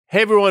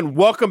Hey everyone,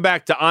 welcome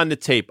back to On the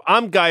Tape.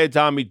 I'm Guy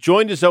Adami,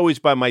 joined as always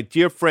by my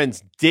dear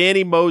friends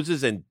Danny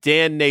Moses and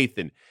Dan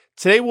Nathan.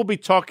 Today we'll be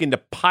talking to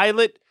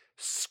pilot,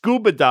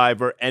 scuba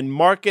diver, and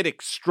market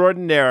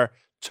extraordinaire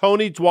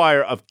Tony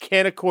Dwyer of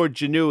Canaccord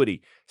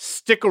Genuity.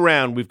 Stick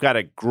around, we've got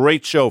a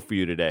great show for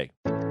you today.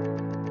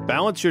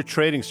 Balance your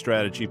trading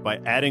strategy by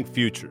adding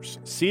futures.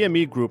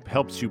 CME Group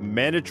helps you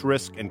manage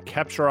risk and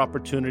capture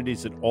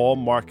opportunities in all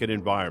market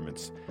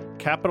environments.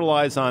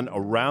 Capitalize on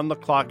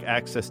around-the-clock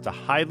access to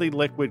highly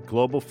liquid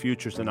global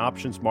futures and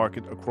options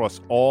market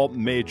across all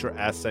major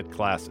asset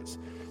classes.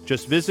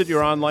 Just visit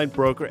your online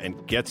broker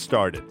and get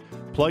started.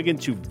 Plug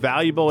into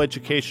valuable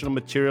educational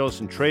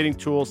materials and trading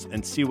tools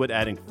and see what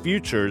adding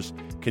futures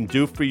can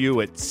do for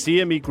you at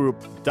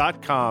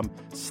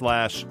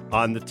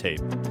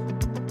cmegroup.com/onthetape.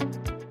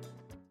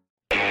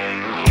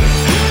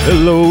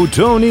 Hello,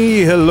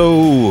 Tony.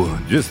 Hello.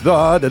 Just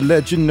thought I'd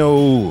let you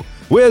know.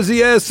 Where's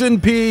the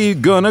S&P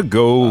gonna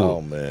go?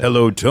 Oh, man.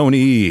 Hello,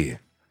 Tony.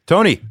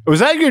 Tony. Was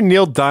that your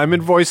Neil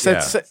Diamond voice?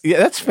 Yeah.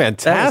 That's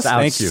fantastic.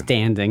 That is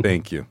outstanding.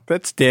 Thank you.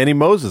 That's Danny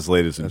Moses,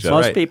 ladies and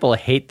gentlemen. Most people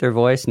hate their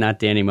voice, not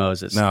Danny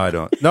Moses. No, I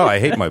don't. No, I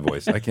hate my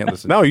voice. I can't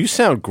listen. No, you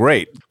sound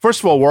great.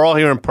 First of all, we're all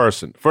here in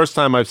person. First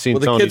time I've seen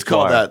Well, the Tony kids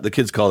call Dwyer. that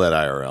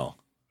IRL.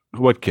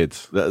 What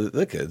kids?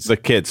 The kids. The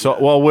kids.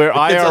 So, well, we're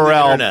The kids on the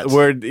IRL. internet.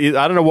 We're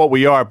I don't know what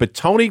we are, but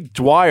Tony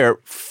Dwyer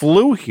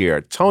flew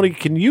here. Tony,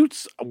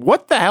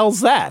 what the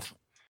hell's that?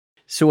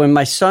 So when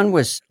my son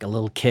was a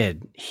little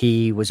kid,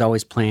 he was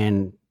always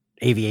playing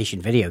aviation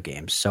video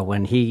games. So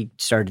when he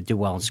started to do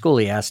well in school,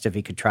 he asked if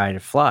he could try to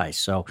fly.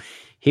 So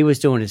he was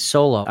doing his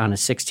solo on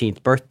his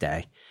 16th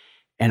birthday.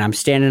 And I'm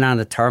standing on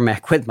the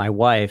tarmac with my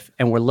wife,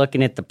 and we're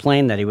looking at the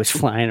plane that he was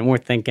flying, and we're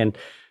thinking,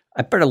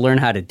 I better learn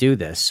how to do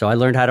this. So I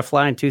learned how to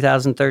fly in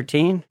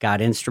 2013,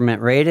 got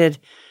instrument rated,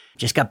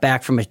 just got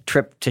back from a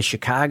trip to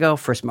Chicago,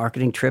 first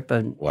marketing trip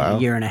in a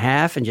year and a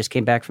half, and just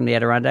came back from the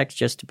Adirondacks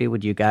just to be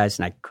with you guys.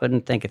 And I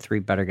couldn't think of three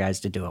better guys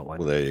to do it with.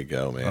 Well, there you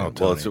go, man. Oh,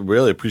 Well, it's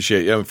really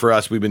appreciate it. For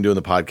us, we've been doing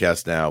the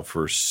podcast now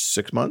for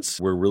 6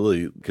 months. We're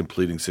really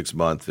completing 6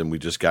 months, and we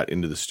just got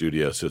into the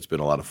studio, so it's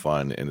been a lot of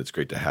fun, and it's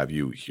great to have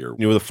you here.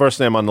 You were the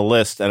first name on the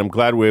list, and I'm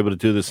glad we were able to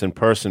do this in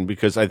person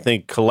because I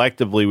think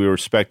collectively we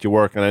respect your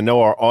work, and I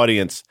know our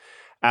audience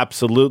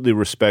absolutely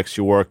respects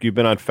your work. You've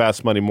been on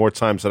Fast Money more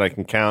times than I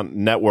can count,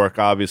 network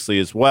obviously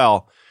as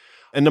well.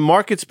 And the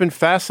market's been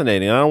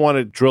fascinating. I don't want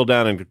to drill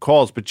down into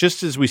calls, but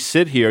just as we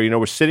sit here,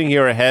 we're sitting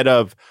here ahead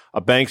of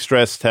a bank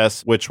stress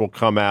test, which will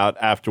come out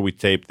after we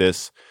tape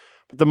this.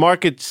 But the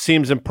market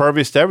seems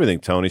impervious to everything,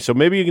 Tony. So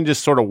maybe you can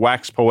just sort of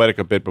wax poetic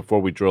a bit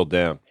before we drill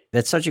down.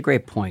 That's such a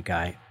great point,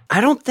 Guy.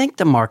 I don't think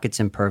the market's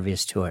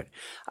impervious to it.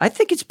 I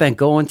think it's been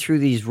going through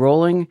these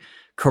rolling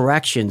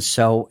corrections.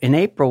 So in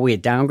April, we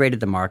had downgraded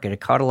the market. It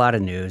caught a lot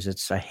of news.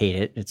 I hate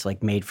it. It's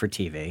like made for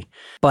TV.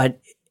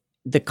 But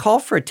the call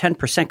for a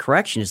 10%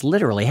 correction has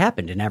literally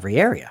happened in every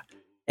area.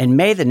 In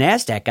May, the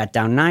NASDAQ got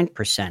down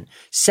 9%.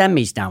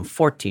 Semis down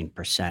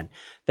 14%.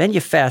 Then you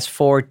fast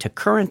forward to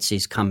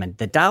currencies coming.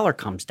 The dollar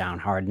comes down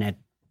hard and it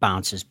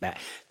bounces back.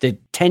 The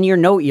 10-year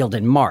note yield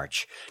in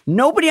March.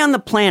 Nobody on the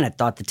planet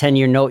thought the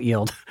 10-year note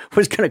yield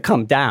was going to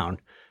come down.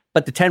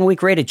 But the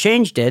 10-week rate of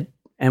change did.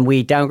 And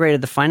we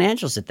downgraded the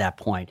financials at that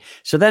point.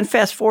 So then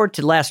fast forward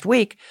to last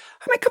week.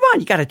 I mean, come on,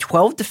 you got a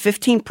 12 to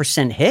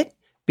 15% hit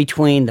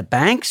between the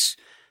banks,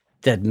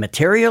 the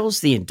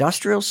materials, the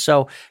industrials.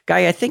 So,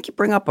 Guy, I think you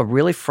bring up a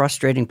really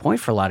frustrating point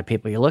for a lot of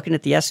people. You're looking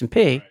at the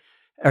S&P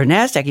or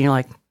NASDAQ and you're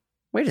like,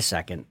 wait a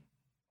second,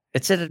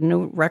 it's at a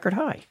new record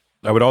high.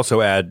 I would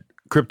also add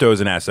crypto is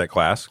an asset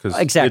class.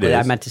 Exactly. It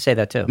is. I meant to say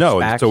that too. No,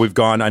 SPACs. so we've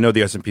gone, I know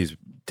the S&P's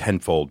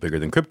tenfold bigger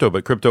than crypto,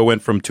 but crypto went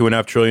from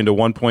 $2.5 trillion to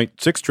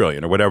 $1.6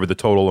 trillion or whatever the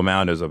total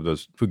amount is of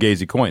those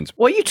Fugazi coins.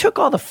 Well, you took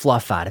all the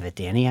fluff out of it,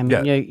 Danny. I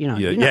mean, you know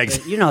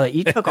that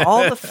you took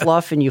all the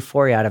fluff and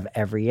euphoria out of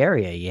every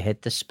area. You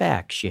hit the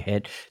SPACs, you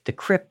hit the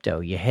crypto,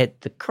 you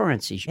hit the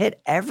currencies, you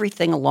hit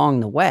everything along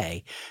the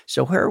way.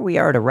 So here we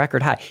are at a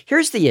record high.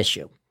 Here's the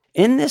issue.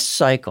 In this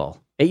cycle,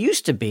 it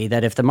used to be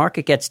that if the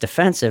market gets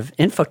defensive,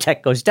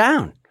 infotech goes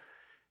down.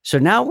 So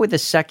now with the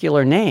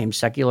secular names,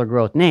 secular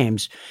growth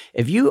names,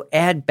 if you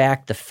add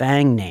back the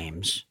FANG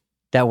names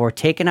that were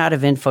taken out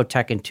of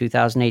infotech in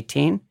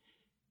 2018,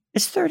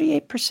 it's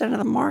 38% of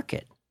the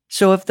market.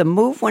 So if the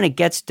move when it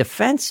gets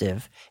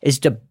defensive is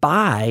to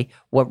buy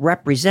what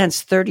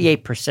represents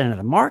 38% of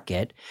the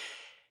market,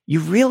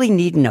 you really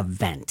need an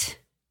event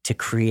to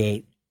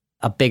create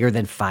a bigger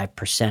than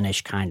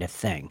 5%-ish kind of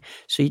thing.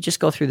 So you just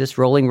go through this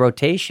rolling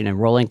rotation and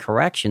rolling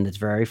correction that's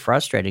very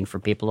frustrating for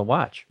people to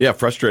watch. Yeah,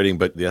 frustrating,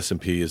 but the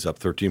S&P is up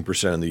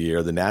 13% in the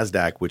year. The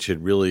NASDAQ, which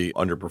had really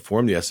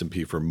underperformed the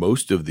S&P for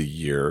most of the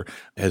year,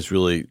 has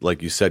really,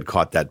 like you said,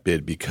 caught that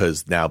bid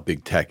because now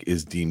big tech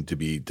is deemed to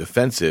be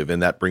defensive.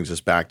 And that brings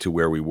us back to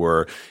where we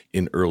were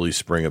in early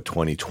spring of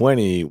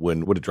 2020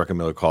 when, what did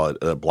Druckenmiller call it,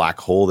 a black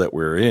hole that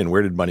we're in.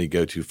 Where did money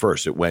go to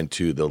first? It went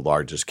to the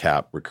largest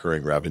cap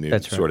recurring revenue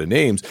sort of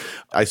names.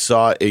 I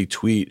saw a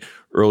tweet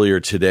earlier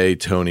today,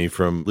 Tony,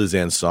 from Liz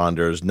Ann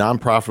Saunders.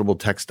 Non-profitable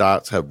tech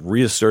stocks have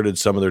reasserted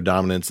some of their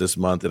dominance this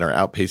month and are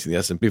outpacing the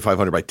S&P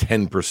 500 by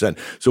 10%.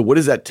 So what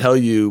does that tell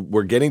you?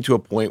 We're getting to a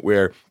point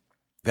where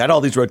we've had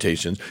all these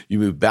rotations. You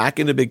move back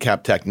into big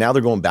cap tech. Now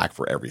they're going back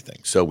for everything.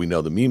 So we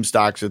know the meme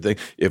stocks are the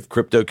thing. If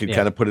crypto could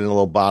kind of put in a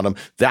little bottom,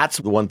 that's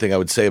the one thing I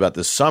would say about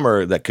this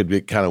summer that could be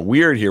kind of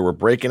weird here. We're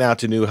breaking out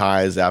to new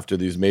highs after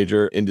these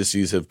major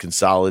indices have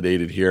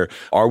consolidated here.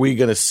 Are we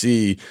going to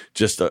see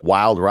just a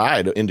wild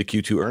ride into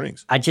Q2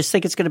 earnings? I just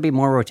think it's going to be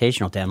more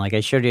rotational, Dan. Like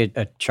I showed you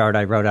a chart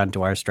I wrote on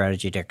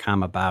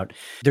dwyerstrategy.com about.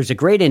 There's a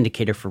great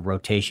indicator for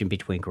rotation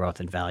between growth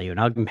and value, and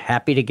I'm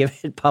happy to give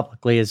it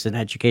publicly as an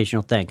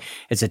educational thing.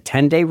 It's a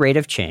 10-day rate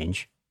of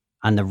change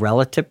on the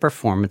relative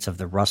performance of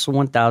the Russell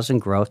 1000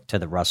 growth to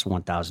the Russell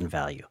 1000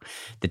 value.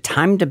 The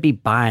time to be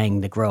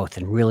buying the growth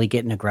and really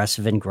getting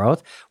aggressive in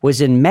growth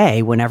was in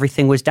May when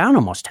everything was down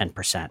almost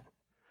 10%.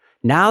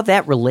 Now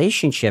that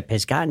relationship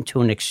has gotten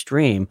to an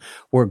extreme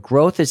where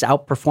growth is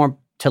outperformed,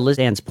 to Liz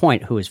Ann's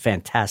point, who is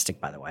fantastic,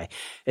 by the way,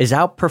 is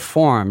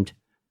outperformed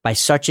by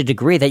such a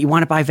degree that you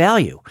want to buy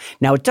value.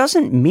 Now, it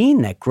doesn't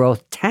mean that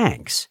growth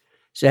tanks.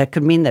 So that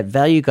could mean that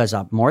value goes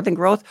up more than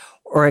growth,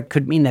 or it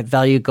could mean that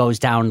value goes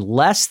down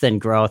less than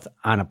growth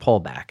on a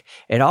pullback.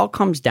 It all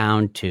comes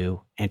down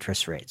to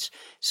interest rates.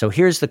 So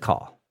here's the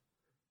call.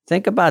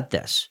 Think about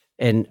this.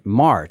 In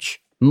March,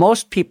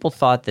 most people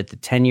thought that the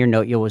 10-year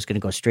note yield was going to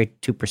go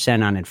straight to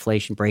 2% on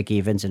inflation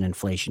break-evens and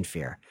inflation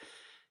fear.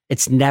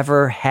 It's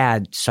never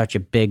had such a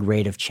big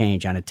rate of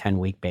change on a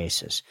 10-week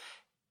basis.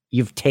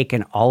 You've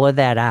taken all of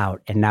that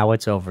out, and now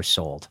it's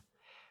oversold.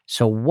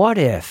 So what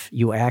if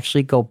you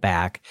actually go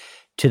back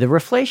to the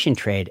reflation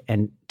trade?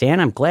 And Dan,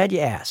 I'm glad you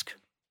asked,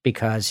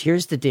 because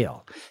here's the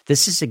deal.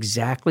 This is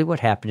exactly what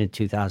happened in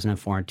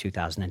 2004 and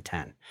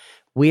 2010.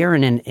 We are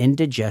in an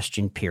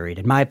indigestion period,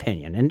 in my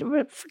opinion.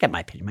 And forget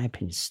my opinion. My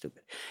opinion is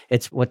stupid.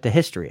 It's what the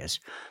history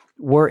is.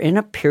 We're in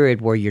a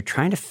period where you're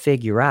trying to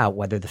figure out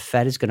whether the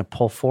Fed is going to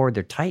pull forward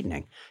their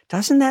tightening.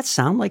 Doesn't that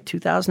sound like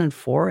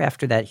 2004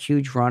 after that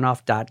huge run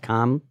off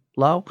 .com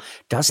low?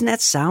 Doesn't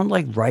that sound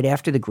like right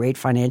after the great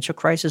financial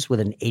crisis with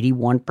an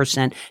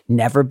 81%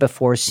 never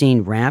before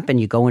seen ramp,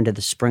 and you go into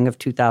the spring of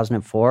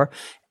 2004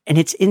 and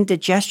it's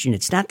indigestion?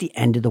 It's not the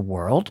end of the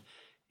world.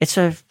 It's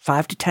a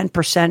 5 to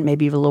 10%,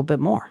 maybe even a little bit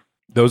more.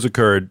 Those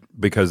occurred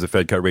because the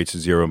Fed cut rates to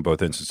zero in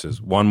both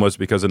instances. One was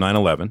because of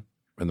 9/11,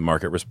 and the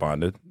market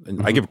responded.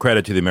 And I give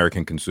credit to the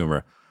American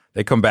consumer.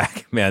 They come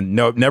back, man,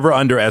 no, never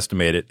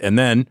underestimate it. And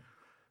then,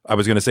 I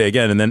was going to say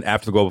again, and then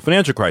after the global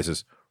financial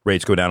crisis,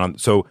 rates go down.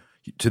 So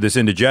to this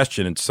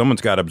indigestion, and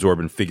someone's got to absorb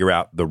and figure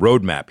out the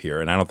roadmap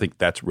here, and I don't think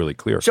that's really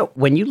clear. So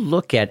when you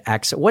look at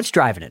what's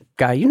driving it?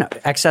 Guy, you know,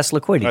 excess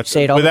liquidity. You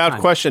say it all without the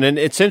time. question. And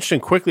it's interesting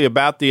quickly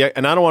about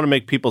and I don't want to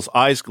make people's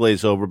eyes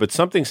glaze over, but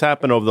something's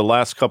happened over the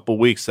last couple of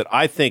weeks that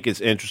I think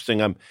is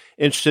interesting. I'm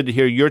interested to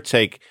hear your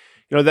take.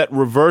 You know, that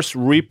reverse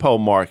repo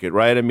market,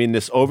 right? I mean,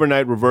 this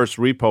overnight reverse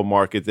repo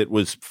market that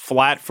was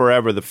flat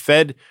forever. The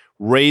Fed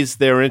raised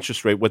their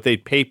interest rate, what they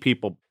pay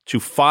people, to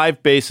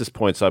 5 basis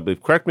points, I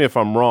believe. Correct me if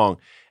I'm wrong.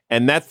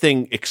 And that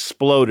thing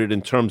exploded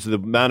in terms of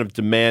the amount of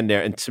demand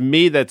there. And to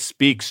me, that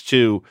speaks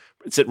to,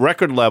 it's at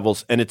record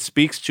levels, and it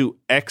speaks to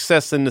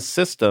excess in the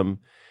system.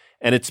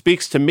 And it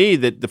speaks to me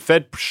that the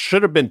Fed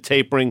should have been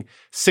tapering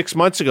 6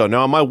 months ago.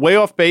 Now, am I way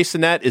off base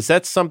in that? Is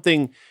that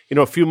something, you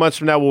know, a few months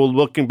from now, we're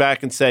looking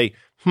back and say,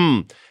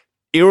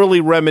 eerily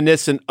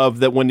reminiscent of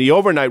that when the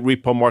overnight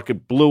repo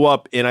market blew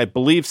up in, I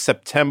believe,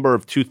 September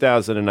of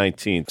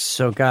 2019.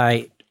 So,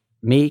 Guy,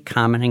 me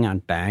commenting on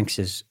banks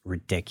is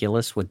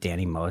ridiculous with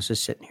Danny Moses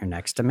sitting here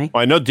next to me.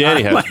 I know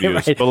Danny has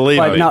views, right.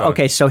 believe me. No,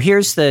 okay, so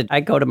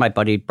I go to my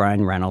buddy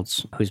Brian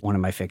Reynolds, who's one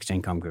of my fixed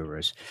income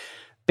gurus.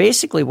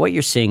 Basically, what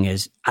you're seeing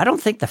is, I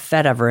don't think the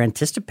Fed ever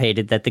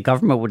anticipated that the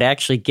government would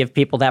actually give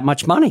people that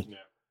much money. Yeah.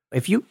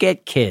 If you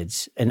get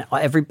kids and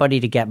everybody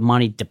to get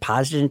money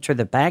deposited into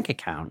the bank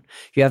account,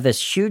 you have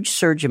this huge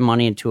surge of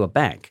money into a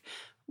bank.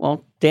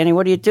 Well, Danny,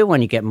 what do you do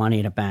when you get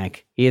money in a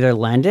bank? You either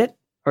lend it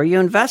or you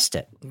invest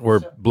it. Or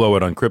blow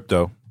it on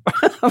crypto.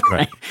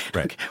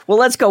 Right. Well,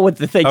 let's go with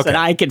the things that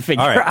I can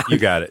figure out. You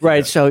got it.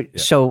 Right.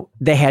 So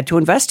they had to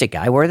invest it,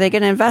 Guy. Where are they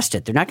going to invest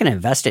it? They're not going to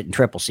invest it in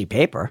CCC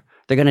paper.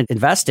 They're going to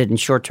invest it in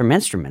short-term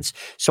instruments.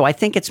 So I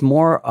think it's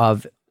more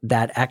of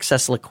that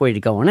excess liquidity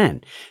going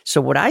in.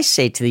 So what I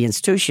say to the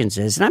institutions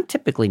is, and I'm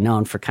typically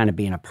known for kind of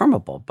being a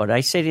permeable, but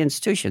I say to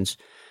institutions,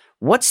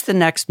 what's the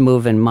next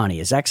move in money?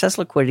 Is excess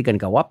liquidity going to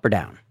go up or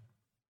down?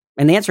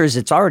 And the answer is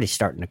it's already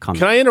starting to come.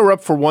 Can I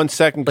interrupt for 1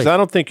 second? Because I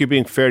don't think you're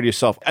being fair to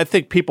yourself. I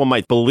think people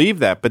might believe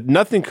that, but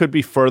nothing could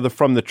be further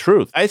from the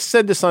truth. I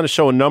said this on the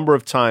show a number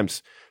of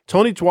times.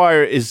 Tony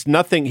Dwyer is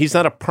nothing. He's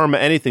not a perma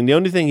anything. The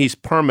only thing he's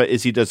perma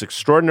is he does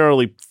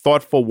extraordinarily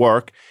thoughtful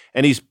work,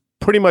 and he's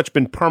pretty much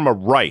been perma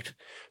right.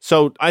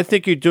 So I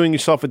think you're doing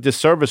yourself a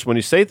disservice when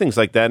you say things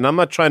like that. And I'm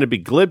not trying to be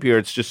glib here.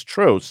 It's just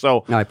true.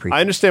 So I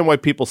understand why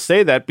people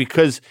say that,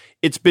 because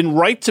it's been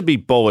right to be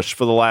bullish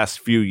for the last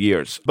few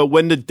years. But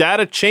when the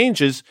data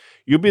changes,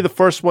 you'll be the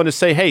first one to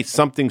say, hey,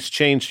 something's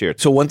changed here.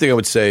 So one thing I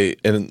would say,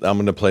 and I'm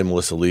going to play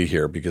Melissa Lee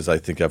here because I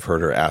think I've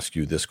heard her ask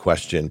you this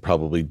question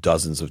probably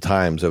dozens of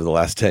times over the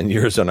last 10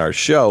 years on our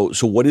show.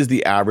 So what is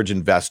the average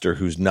investor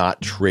who's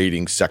not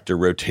trading sector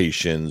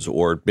rotations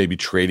or maybe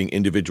trading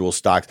individual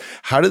stocks?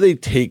 How do they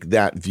take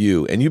that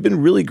view? And you've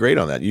been really great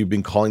on that. You've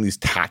been calling these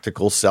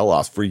tactical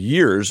sell-offs for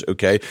years,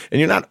 okay? And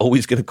you're not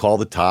always going to call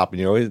the top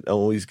and you're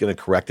always going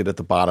to correct it at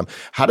the bottom.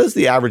 How does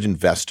the average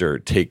investor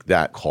take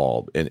that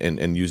call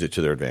and use it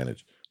to their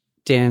advantage?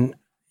 Dan,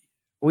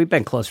 we've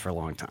been close for a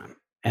long time.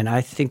 And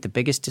I think the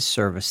biggest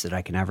disservice that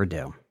I can ever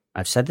do,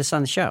 I've said this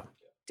on the show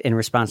in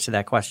response to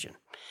that question,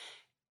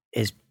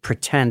 is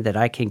pretend that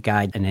I can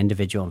guide an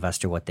individual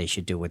investor what they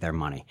should do with their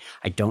money.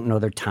 I don't know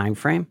their time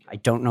frame. I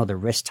don't know their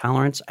risk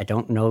tolerance. I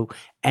don't know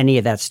any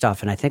of that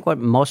stuff. And I think what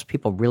most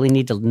people really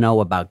need to know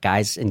about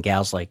guys and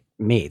gals like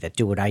me that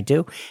do what I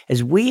do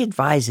is we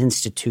advise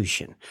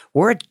institution.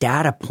 We're a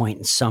data point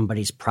in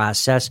somebody's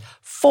process,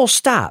 full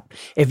stop.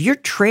 If you're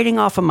trading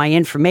off of my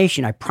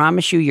information, I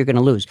promise you're going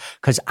to lose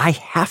because I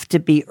have to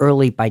be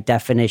early by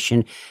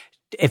definition.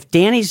 If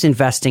Danny's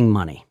investing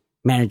money,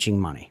 managing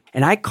money,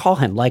 and I call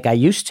him like I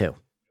used to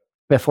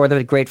before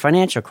the great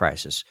financial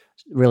crisis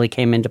really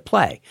came into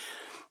play,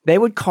 they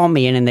would call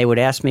me in and they would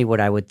ask me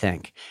what I would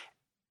think.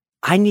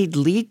 I need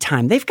lead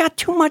time. They've got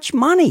too much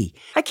money.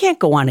 I can't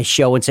go on a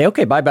show and say,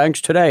 okay, buy banks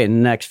today in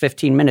the next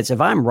 15 minutes.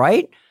 If I'm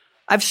right,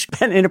 I've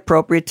spent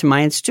inappropriate to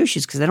my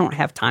institutions because I don't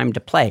have time to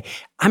play.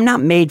 I'm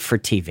not made for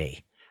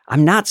TV.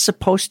 I'm not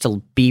supposed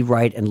to be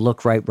right and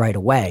look right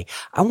away.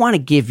 I want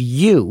to give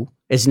you,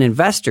 as an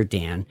investor,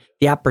 Dan,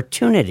 the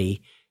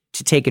opportunity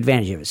to take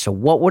advantage of it. So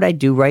what would I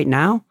do right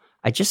now?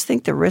 I just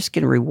think the risk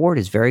and reward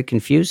is very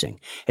confusing.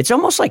 It's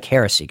almost like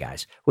heresy,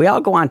 guys. We all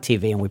go on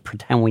TV and we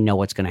pretend we know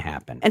what's going to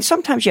happen. And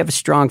sometimes you have a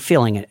strong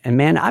feeling. And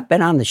man, I've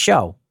been on the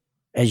show,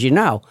 as you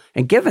know,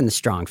 and given the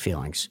strong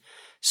feelings.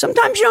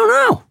 Sometimes you don't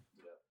know.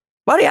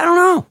 Buddy, I don't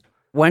know.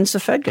 When's the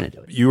Fed going to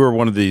do it? You are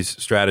one of these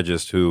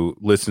strategists who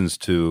listens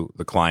to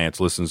the clients,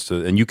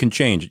 and you can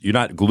change. You're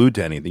not glued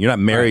to anything. You're not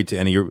married to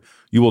any. You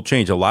will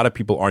change. A lot of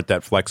people aren't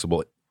that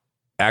flexible,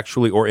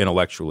 actually or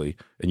intellectually,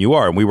 and you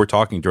are. And we were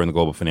talking during the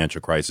global financial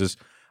crisis.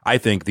 I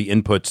think the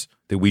inputs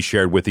that we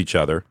shared with each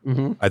other,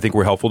 I think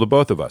were helpful to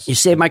both of us. You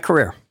saved my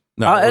career.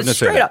 No, I wouldn't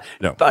straight say that. up.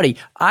 No. Buddy,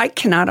 I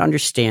cannot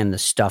understand the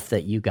stuff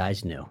that you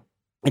guys knew.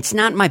 It's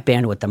not my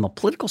bandwidth. I'm a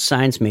political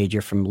science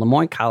major from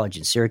Lemoyne College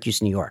in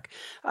Syracuse, New York.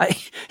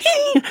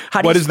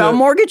 How do you spell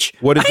mortgage?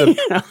 What is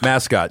the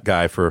mascot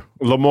guy for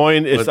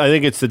Lemoyne, I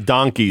think it's the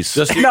donkeys.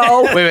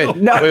 No,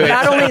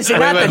 not only is it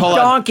not the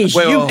donkeys,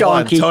 you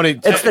donkey. Tony,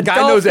 it's the guy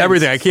Dolphins. knows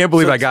everything. I can't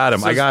believe I got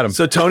him. I got him.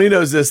 So Tony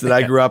knows this, that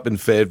I grew up in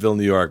Fayetteville,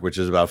 New York, which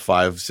is about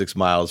 5-6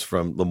 miles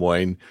from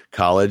Lemoyne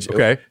College.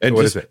 Okay. And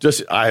What is it?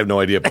 I have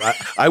no idea. But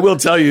I will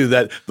tell you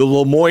that the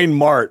Lemoyne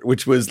Mart,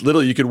 which was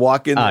little, you could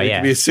walk in there, you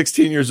could be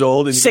 16 years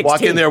old, and you could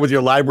walk in there with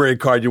your library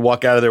card, you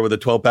walk out of there with a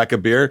 12-pack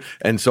of beer.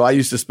 And so I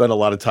used to spend a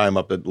lot of time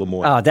up at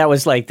Lemoyne. Oh, that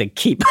was like the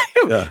keep.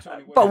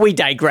 But we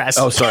digress.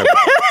 Oh, sorry.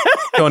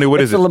 Tony,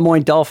 what is the it?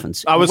 Lemoyne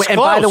Dolphins. I was And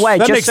by the close. way,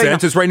 That just makes so you know,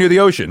 sense. It's right near the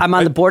ocean. I'm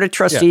on the board of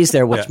trustees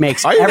there, which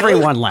makes Are you really?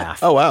 everyone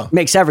laugh. Oh, wow.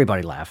 Makes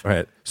everybody laugh. All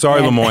right.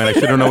 Sorry, Lemoyne. I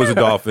should have known it was the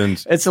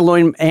Dolphins. It's the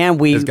Lemoyne, and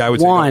we This guy would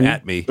say, won "Don't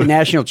at me." the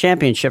national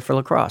championship for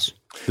lacrosse.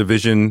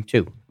 Division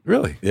 2.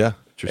 Really? Yeah.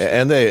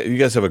 And you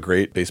guys have a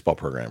great baseball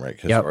program, right?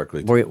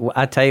 Historically.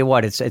 I tell you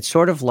what, it's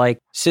sort of like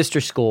sister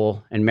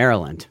school in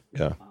Maryland.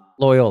 Yeah.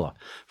 Loyola,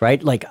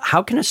 right? Like,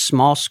 how can a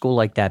small school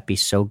like that be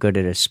so good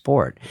at a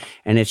sport?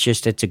 And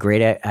it's a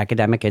great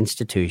academic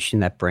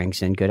institution that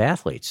brings in good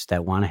athletes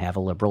that want to have a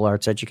liberal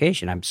arts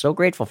education. I'm so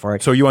grateful for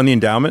it. So you on the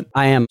endowment?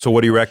 I am. So what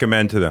do you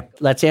recommend to them?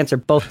 Let's answer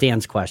both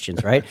Dan's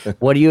questions, right?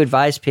 What do you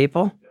advise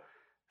people?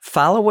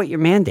 Follow what your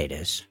mandate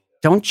is.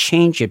 Don't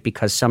change it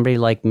because somebody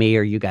like me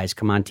or you guys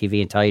come on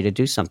TV and tell you to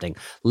do something.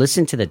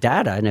 Listen to the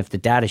data, and if the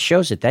data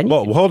shows it, then you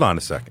Well, hold on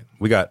a second.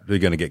 We're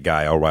going to get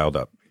Guy all riled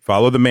up.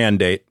 Follow the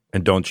mandate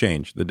and don't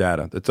change the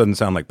data. That doesn't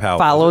sound like Powell.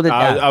 follow the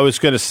data. I was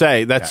going to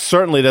say that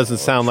certainly doesn't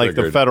sound like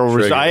the Federal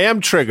Reserve. I am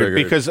triggered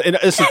because, and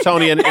listen,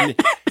 Tony,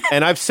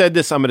 and I've said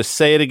this. I'm going to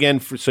say it again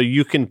so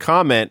you can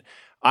comment.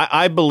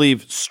 I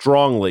believe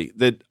strongly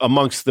that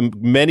amongst the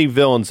many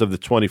villains of the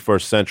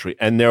 21st century,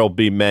 and there will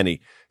be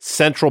many,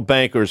 central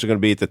bankers are going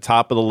to be at the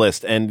top of the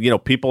list. And,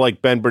 people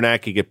like Ben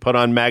Bernanke get put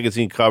on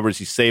magazine covers.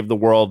 He saved the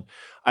world.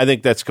 I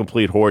think that's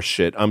complete horse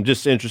shit. I'm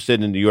just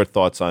interested in your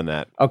thoughts on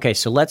that. Okay,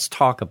 so let's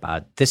talk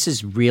about this.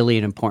 Is really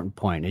an important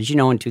point. As you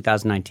know, in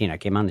 2019, I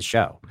came on the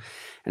show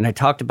and I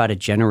talked about a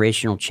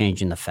generational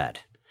change in the Fed.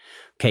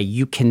 Okay,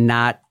 you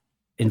cannot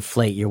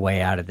inflate your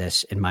way out of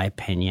this, in my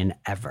opinion,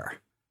 ever.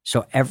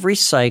 So every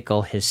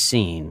cycle has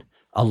seen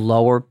a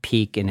lower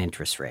peak in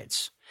interest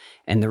rates.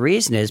 And the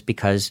reason is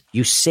because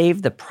you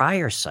save the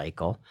prior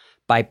cycle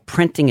by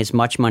printing as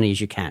much money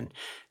as you can.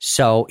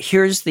 So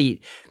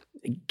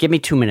give me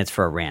 2 minutes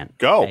for a rant.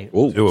 Go. Okay?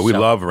 Do it. We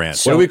love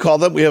rants. What do we call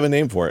them? We have a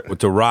name for it.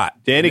 It's a rot.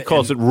 Danny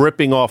calls it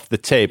ripping off the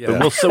tape, and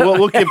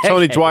we'll give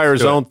Tony Dwyer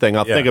his own thing.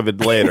 I'll think of it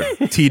later.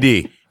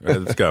 TD. All right,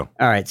 let's go.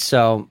 All right,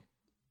 so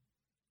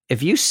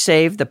if you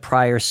save the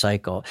prior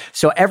cycle,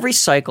 so every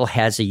cycle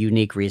has a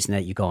unique reason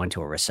that you go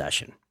into a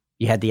recession.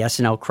 You had the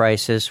S&L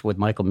crisis with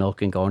Michael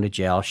Milken going to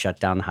jail, shut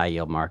down the high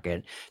yield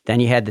market. Then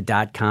you had the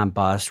dot-com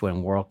bust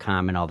when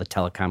WorldCom and all the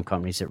telecom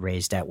companies that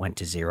raised debt went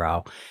to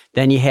zero.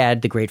 Then you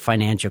had the great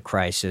financial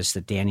crisis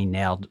that Danny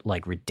nailed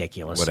like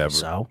ridiculous. Whatever.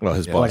 So, Well,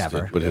 his boss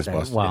did, but his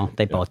boss did. Well,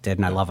 they both did,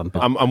 and I love them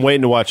both. I'm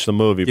waiting to watch the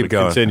movie, Keep but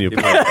going. continue.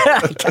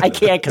 I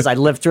can't because I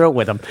lived through it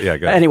with them. Yeah,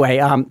 go ahead.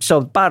 Anyway,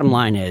 so bottom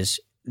line is,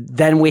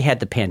 then we had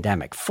the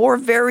pandemic for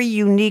very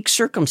unique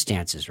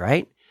circumstances,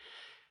 right?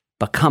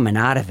 But coming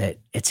out of it,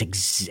 it's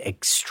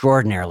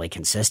extraordinarily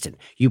consistent.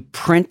 You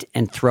print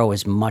and throw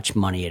as much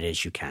money at it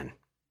as you can.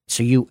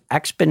 So you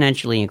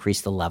exponentially increase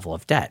the level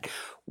of debt.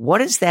 What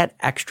does that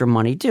extra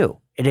money do?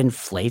 It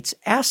inflates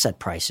asset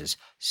prices,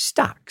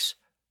 stocks,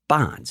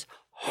 bonds,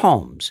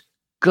 homes,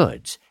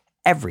 goods,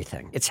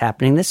 everything. It's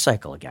happening this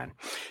cycle again.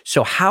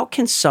 So how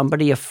can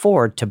somebody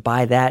afford to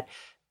buy that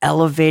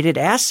elevated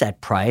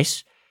asset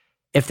price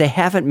if they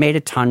haven't made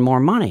a ton more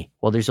money?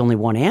 Well, there's only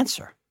one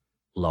answer: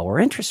 lower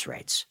interest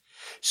rates.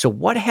 So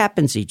what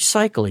happens each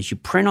cycle is you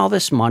print all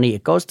this money,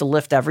 it goes to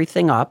lift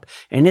everything up,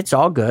 and it's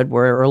all good.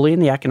 We're early in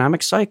the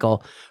economic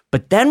cycle.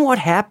 But then what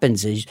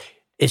happens is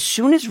as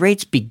soon as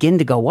rates begin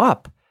to go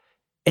up,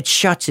 it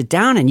shuts it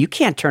down and you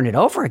can't turn it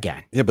over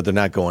again. Yeah, but they're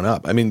not going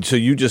up. I mean, so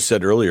you just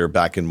said earlier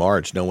back in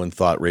March, no one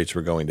thought rates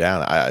were going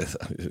down.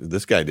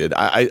 This guy did.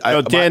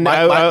 Dan,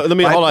 let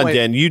me hold on,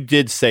 Dan. You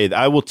did say that.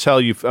 I will tell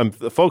you,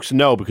 folks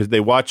know because they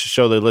watch the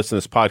show, they listen to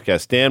this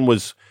podcast. Dan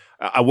was,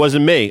 I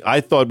wasn't me. I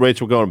thought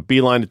rates were going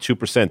beeline to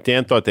 2%.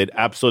 Dan thought they'd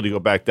absolutely go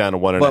back down to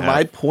 1.5%. But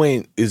my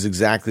point is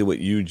exactly what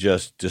you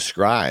just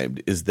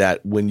described, is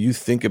that when you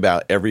think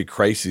about every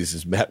crisis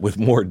is met with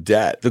more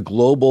debt, the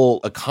global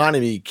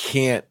economy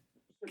can't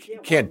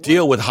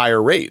deal with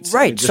higher rates.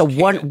 Right. So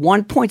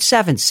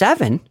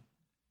 1.77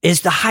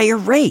 is the higher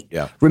rate.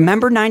 Yeah.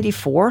 Remember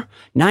 94?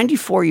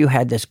 94, you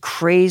had this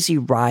crazy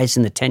rise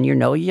in the 10-year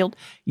note yield.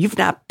 You've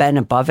not been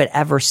above it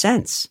ever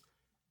since.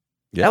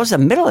 Yeah. That was the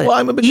middle of it.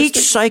 Well, Each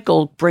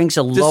cycle brings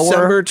a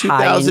lower December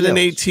high in yields.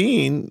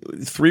 2018,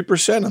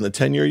 3% on the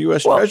 10-year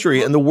U.S.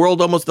 Treasury, and the world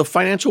the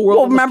financial world.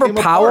 Well, remember came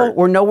Powell? apart.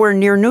 We're nowhere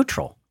near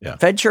neutral. Yeah.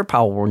 Fed Chair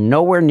Powell, we're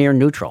nowhere near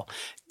neutral.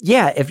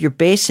 Yeah, if you're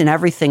basing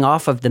everything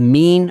off of the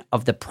mean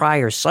of the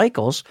prior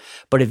cycles,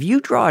 but if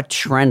you draw a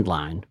trend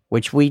line,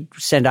 which we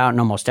send out in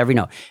almost every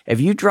note, if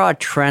you draw a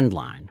trend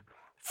line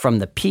from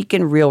the peak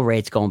in real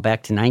rates going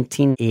back to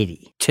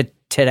 1980 to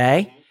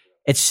today,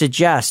 it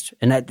suggests,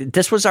 and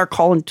this was our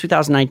call in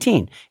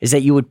 2019, is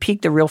that you would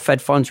peak the real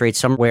Fed funds rate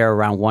somewhere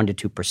around 1%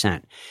 to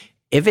 2%.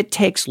 If it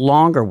takes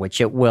longer, which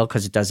it will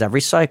because it does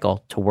every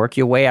cycle, to work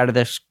your way out of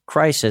this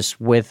crisis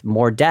with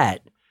more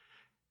debt,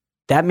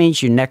 that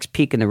means your next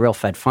peak in the real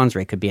Fed funds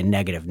rate could be a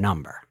negative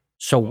number.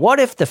 So what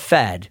if the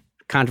Fed,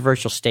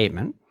 controversial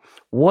statement,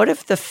 what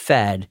if the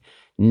Fed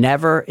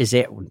never,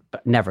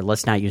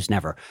 let's not use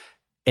never,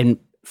 and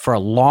for a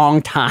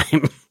long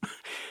time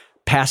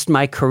past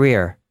my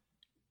career,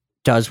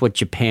 does what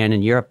Japan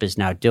and Europe is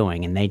now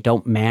doing, and they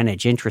don't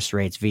manage interest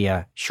rates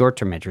via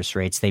short-term interest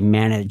rates. They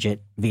manage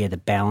it via the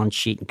balance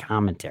sheet and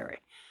commentary.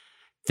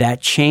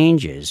 That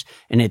changes,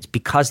 and it's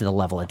because of the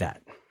level of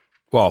debt.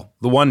 Well,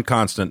 the one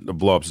constant of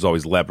blowups is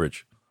always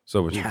leverage.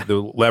 So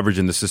the leverage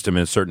in the system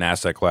in a certain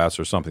asset class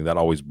or something that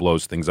always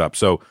blows things up.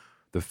 So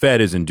the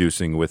Fed is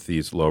inducing with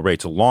these low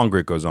rates. The longer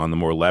it goes on, the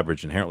more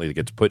leverage inherently that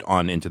gets put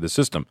on into the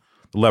system.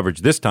 The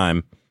leverage this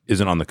time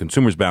isn't on the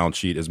consumer's balance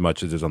sheet as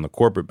much as it is on the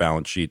corporate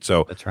balance sheet.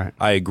 So that's right.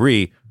 I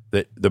agree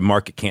that the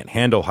market can't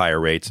handle higher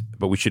rates,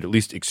 but we should at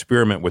least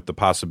experiment with the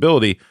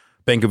possibility.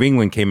 Bank of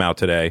England came out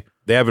today.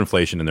 They have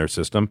inflation in their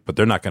system, but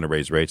they're not going to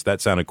raise rates.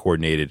 That sounded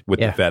coordinated with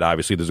the Fed.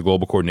 Obviously, there's a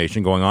global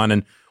coordination going on,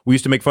 and we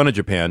used to make fun of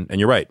Japan, and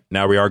you're right.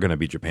 Now we are going to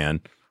be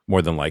Japan,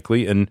 more than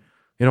likely, and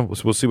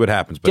we'll see what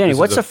happens. But Danny,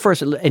 what's the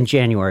first in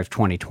January of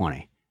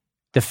 2020?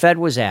 The Fed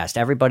was asked.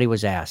 Everybody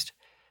was asked.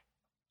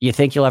 You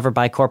think you'll ever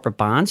buy corporate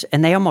bonds?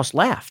 And they almost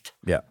laughed.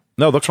 Yeah.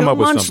 No, they'll come up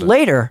with something. 2 months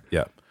later,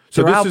 yeah.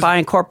 So they're out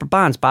buying corporate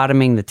bonds,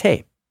 bottoming the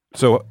tape.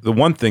 So the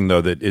one thing,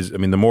 though, that is, the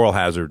moral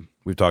hazard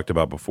we've talked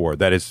about before,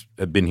 that has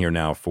been here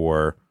now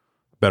for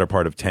a better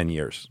part of 10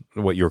 years,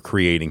 what you're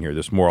creating here,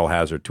 this moral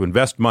hazard. To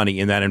invest money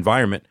in that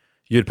environment,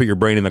 you had to put your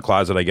brain in the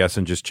closet, I guess,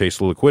 and just chase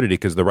the liquidity,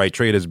 because the right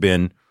trade has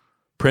been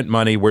print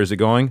money. Where's it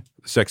going?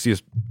 The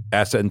sexiest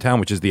asset in town,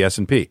 which is the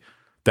S&P.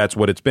 That's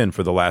what it's been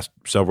for the last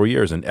several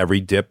years, and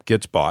every dip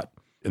gets bought.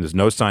 And there's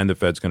no sign the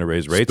Fed's going to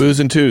raise rates. Spoos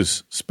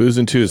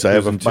and twos.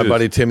 My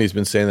buddy Timmy's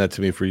been saying that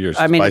to me for years.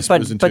 I mean,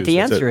 but the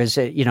answer is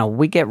that,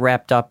 we get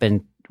wrapped up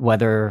in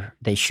whether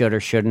they should or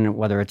shouldn't,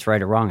 whether it's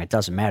right or wrong. It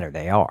doesn't matter.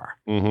 They are.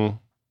 Mm-hmm.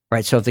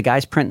 Right. So if the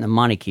guys printing the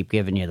money keep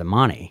giving you the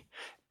money,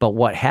 but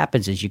what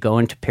happens is you go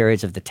into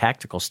periods of the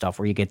tactical stuff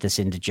where you get this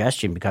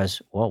indigestion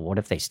because, well, what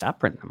if they stop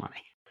printing the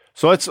money?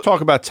 So let's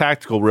talk about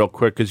tactical real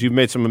quick because you've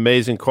made some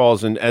amazing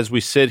calls. And as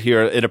we sit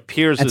here, it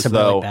appears and as some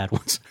though really bad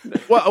ones.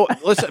 Well,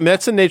 listen, I mean,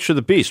 that's the nature of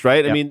the beast,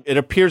 right? I mean, it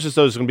appears as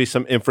though there's going to be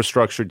some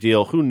infrastructure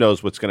deal. Who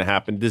knows what's going to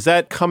happen? Does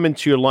that come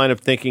into your line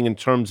of thinking in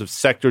terms of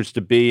sectors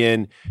to be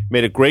in?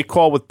 Made a great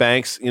call with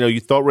banks. You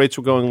thought rates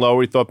were going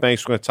lower. You thought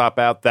banks were going to top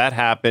out. That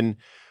happened.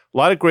 A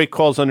lot of great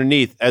calls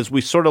underneath. As we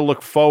sort of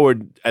look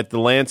forward at the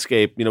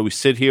landscape, we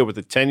sit here with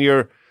a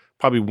 10-year,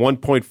 probably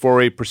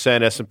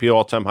 1.48% S&P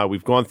all-time high.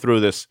 We've gone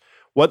through this.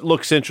 What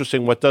looks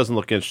interesting? What doesn't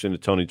look interesting to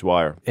Tony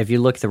Dwyer? If you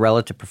look at the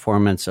relative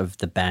performance of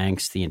the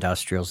banks, the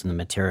industrials, and the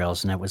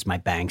materials, and that was my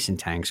banks and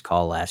tanks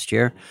call last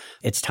year,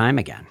 it's time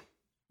again.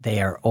 They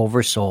are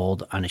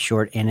oversold on a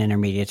short and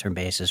intermediate term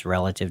basis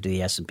relative to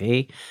the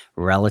S&P,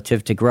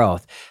 relative to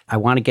growth. I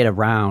want to get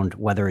around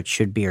whether it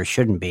should be or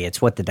shouldn't be.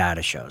 It's what the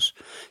data shows.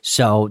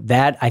 So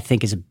that, I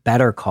think, is a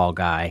better call,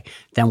 Guy,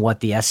 than what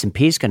the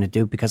S&P is going to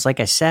do because,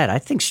 like I said, I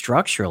think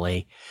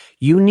structurally,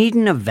 you need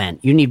an event.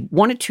 You need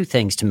one of two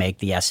things to make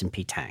the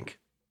S&P tank.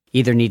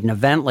 Either need an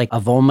event like a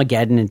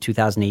Volmageddon in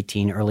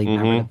 2018,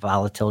 remember the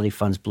volatility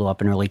funds blew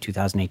up in early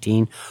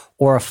 2018,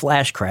 or a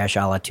flash crash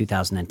a la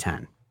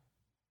 2010.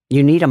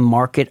 You need a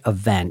market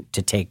event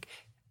to take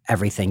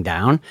everything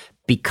down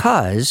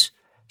because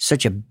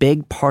such a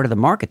big part of the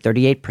market,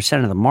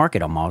 38% of the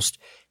market almost,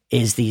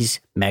 is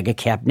these mega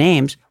cap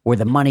names where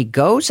the money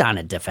goes on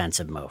a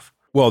defensive move.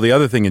 Well, the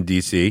other thing in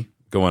D.C.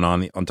 going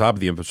on top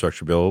of the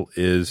infrastructure bill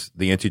is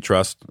the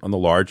antitrust on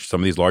some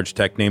of these large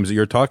tech names that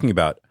you're talking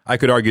about. I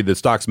could argue that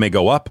stocks may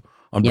go up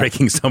on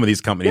breaking some of these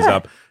companies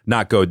up,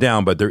 not go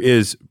down, but there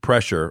is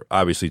pressure,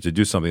 obviously, to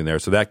do something there.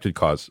 So that could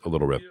cause a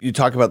little rip. Let's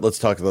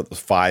talk about the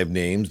 5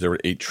 names. They're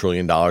 $8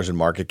 trillion in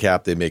market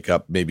cap. They make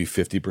up maybe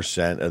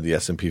 50% of the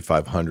S&P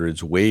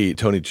 500's weight.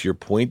 Tony, to your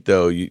point,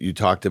 though, you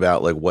talked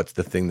about like what's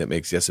the thing that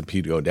makes the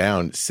S&P go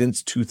down.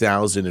 Since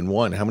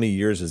 2001, how many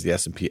years has the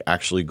S&P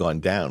actually gone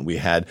down? We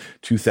had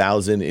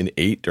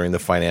 2008 during the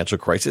financial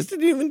crisis. It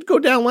didn't even go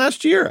down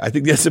last year. I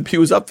think the S&P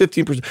was up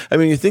 15%. I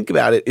mean, you think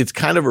about it, it's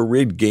kind of a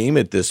rigged game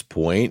at this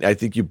point. I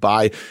think you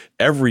buy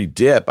every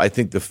dip. I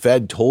think the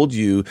Fed told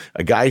you,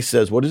 a guy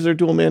says, what is their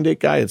dual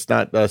mandate, Guy? It's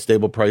not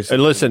stable price.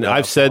 And listen,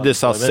 I've said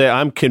this, I'll say,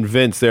 I'm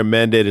convinced their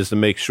mandate is to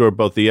make sure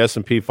both the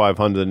S&P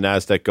 500 and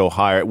NASDAQ go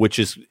higher, which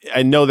is,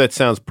 I know that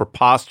sounds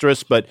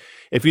preposterous, but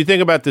if you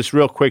think about this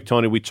real quick,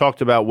 Tony, we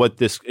talked about what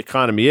this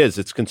economy is.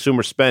 It's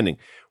consumer spending.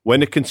 When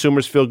do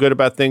consumers feel good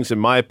about things? In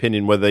my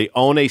opinion, whether they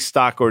own a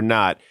stock or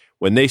not,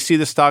 when they see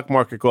the stock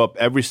market go up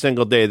every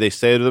single day, they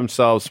say to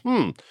themselves,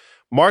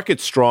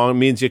 market's strong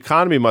means the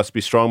economy must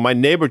be strong. My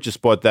neighbor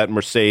just bought that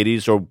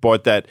Mercedes or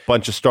bought that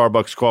bunch of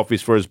Starbucks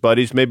coffees for his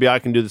buddies. Maybe I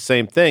can do the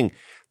same thing.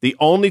 The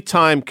only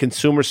time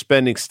consumer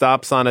spending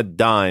stops on a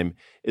dime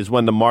is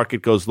when the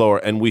market goes lower.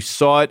 And we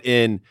saw it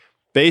in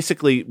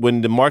basically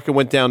when the market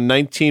went down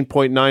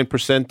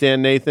 19.9%,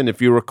 Dan Nathan,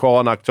 if you recall,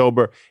 in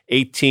October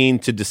 18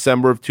 to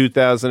December of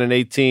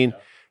 2018,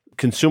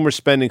 consumer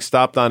spending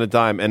stopped on a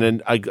dime. And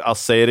then I'll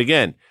say it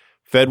again.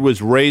 Fed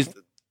was raised.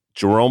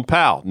 Jerome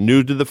Powell,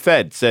 new to the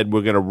Fed, said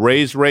we're going to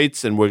raise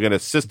rates and we're going to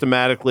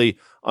systematically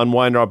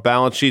unwind our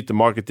balance sheet. The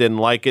market didn't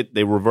like it.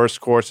 They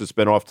reversed course. It's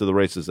been off to the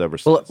races ever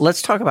since. Well,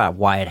 let's talk about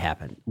why it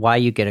happened, why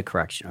you get a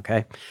correction,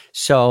 okay?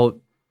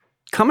 So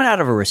coming out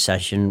of a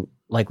recession,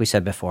 like we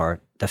said before,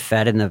 the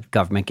Fed and the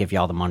government give you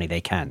all the money they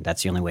can.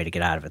 That's the only way to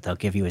get out of it. They'll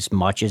give you as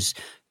much as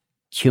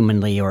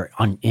humanly or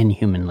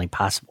inhumanly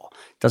possible.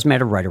 Doesn't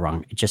matter right or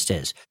wrong. It just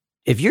is.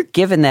 If you're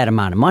given that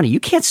amount of money,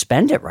 you can't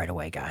spend it right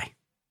away, Guy.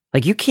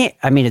 Like you can't,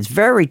 I mean, it's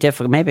very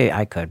difficult. Maybe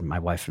I could, my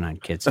wife and I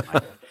and kids.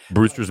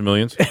 Brewster's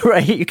Millions.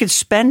 Right. You can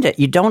spend it.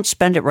 You don't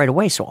spend it right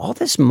away. So all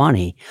this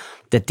money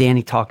that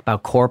Danny talked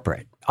about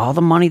corporate, all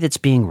the money that's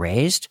being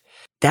raised,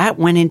 that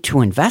went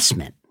into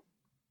investment.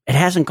 It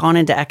hasn't gone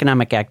into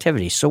economic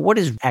activity. So what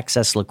does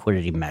excess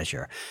liquidity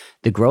measure?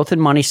 The growth in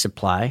money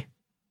supply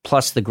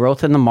plus the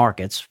growth in the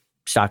markets,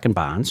 stock and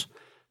bonds,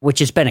 which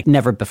has been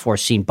never before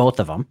seen,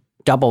 both of them,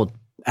 doubled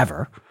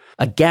ever,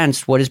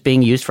 against what is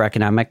being used for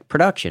economic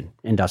production,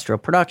 industrial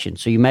production.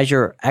 So you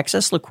measure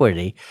excess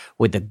liquidity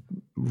with the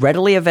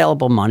readily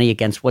available money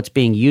against what's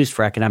being used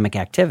for economic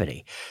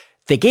activity.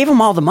 They gave them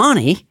all the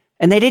money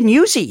and they didn't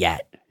use it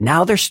yet.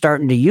 Now they're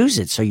starting to use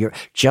it. So you're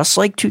just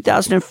like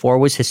 2004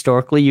 was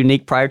historically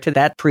unique prior to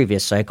that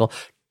previous cycle.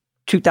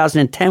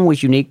 2010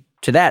 was unique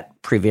to that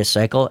previous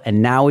cycle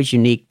and now is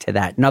unique to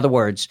that. In other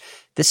words,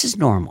 this is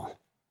normal.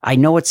 I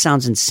know it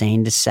sounds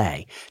insane to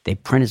say. They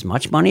print as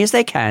much money as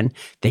they can.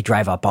 They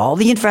drive up all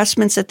the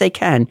investments that they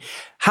can.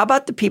 How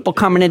about the people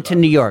coming into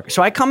New York?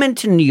 So I come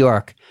into New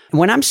York.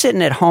 When I'm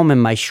sitting at home in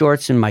my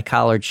shorts and my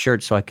collared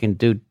shirt so I can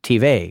do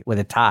TV with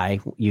a tie,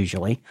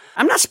 usually,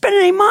 I'm not spending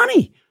any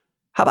money.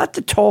 How about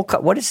the toll?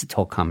 What is the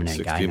toll coming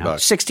in, Guy? Now?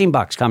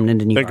 $16 coming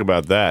into New York. Think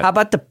about that. How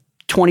about the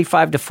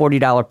 $25 to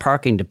 $40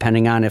 parking,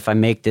 depending on if I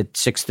make the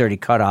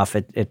 6:30 cutoff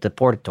at the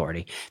Port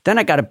Authority? Then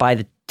I got to buy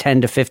the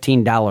 $10 to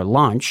 $15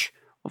 lunch.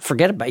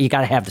 Forget about it. You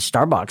got to have the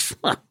Starbucks.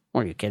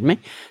 Are you kidding me?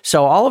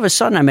 So all of a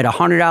sudden, I'm at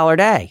 $100 a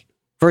day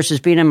versus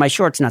being in my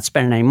shorts, not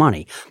spending any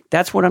money.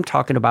 That's what I'm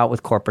talking about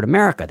with corporate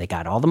America. They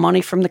got all the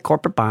money from the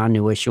corporate bond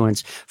new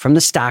issuance, from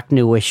the stock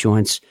new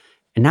issuance,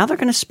 and now they're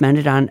going to spend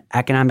it on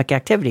economic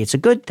activity. It's a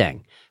good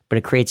thing, but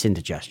it creates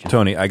indigestion.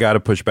 Tony, I got to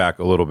push back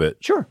a little bit.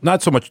 Sure.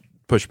 Not so much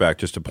pushback,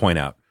 just to point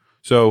out.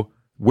 So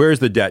where's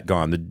the debt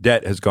gone? The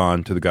debt has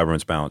gone to the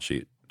government's balance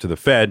sheet, to the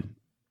Fed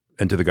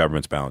and to the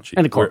government's balance sheet.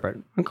 And the corporate.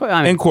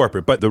 And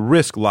corporate. But the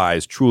risk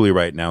lies truly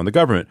right now in the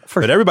government.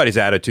 But everybody's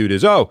attitude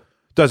is,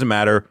 doesn't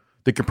matter.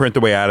 They can print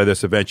their way out of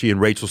this eventually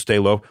and rates will stay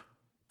low.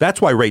 That's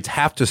why rates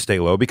have to stay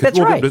low because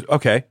you won't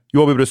be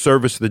able to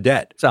service the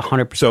debt. It's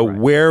 100%. So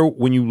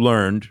when you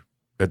learned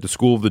at the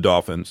School of the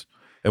Dolphins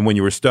and when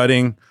you were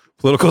studying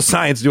political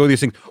science, doing these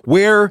things,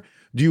 where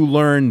do you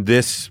learn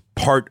this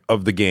part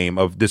of the game,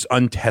 of this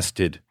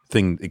untested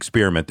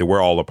experiment that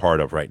we're all a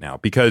part of right now?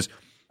 Because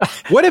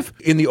what if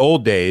in the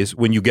old days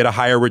when you get a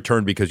higher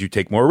return because you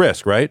take more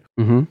risk, right?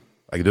 Mm-hmm.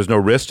 Like there's no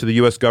risk to the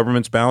U.S.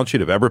 government's balance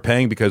sheet of ever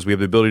paying because we have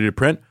the ability to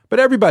print, but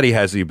everybody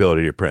has the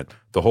ability to print.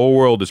 The whole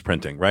world is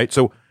printing, right?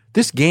 So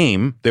this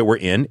game that we're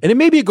in, and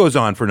maybe it goes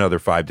on for another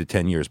 5 to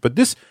 10 years, but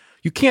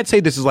you can't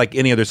say this is like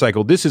any other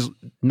cycle. This is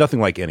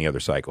nothing like any other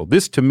cycle.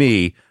 This, to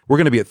me, we're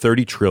going to be at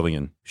 30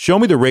 trillion. Show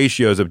me the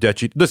ratios of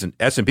debt. Listen,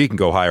 S&P can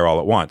go higher all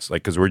at once,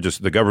 like because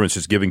the government's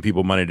just giving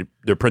people money.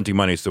 They're printing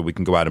money so we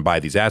can go out and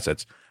buy these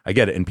assets. I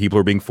get it, and people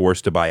are being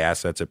forced to buy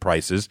assets at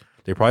prices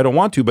they probably don't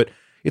want to, but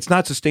it's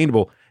not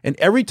sustainable. And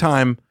every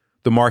time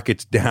the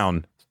market's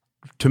down,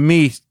 to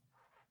me,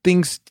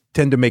 things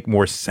tend to make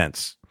more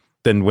sense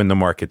than when the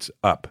market's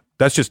up.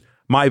 That's just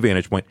my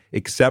vantage point,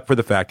 except for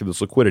the fact of this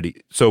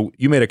liquidity. So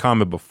you made a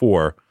comment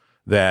before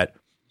that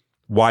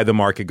why the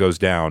market goes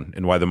down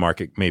and why the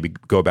market maybe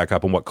go back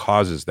up and what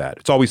causes that.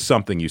 It's always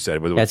something you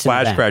said, whether it's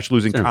flash crash,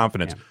 losing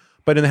confidence. Yeah.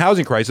 But in the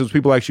housing crisis,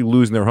 people actually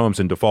losing their homes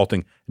and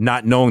defaulting,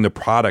 not knowing the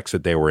products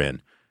that they were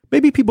in.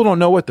 Maybe people don't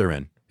know what they're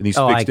in these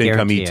fixed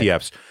income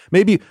ETFs.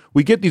 Maybe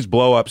we get these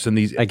blow-ups and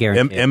these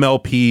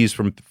MLPs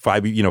from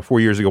 4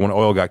 years ago when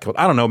oil got killed.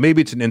 I don't know.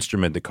 Maybe it's an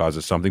instrument that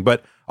causes something.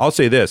 But I'll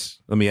say this.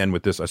 Let me end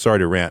with this. I'm sorry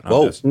to rant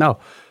on this. No.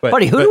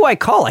 Buddy, who do I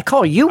call? I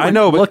call you. I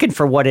know. But, looking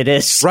for what it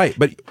is. Right.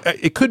 But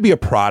it could be a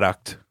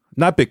product,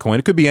 not Bitcoin.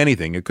 It could be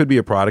anything. It could be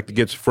a product that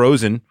gets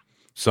frozen,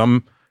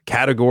 some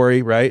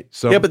category, right?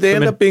 But they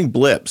end up being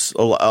blips,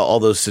 all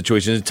those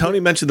situations. And Tony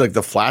mentioned like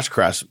the flash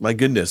crash. My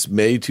goodness,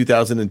 May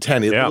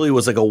 2010. It really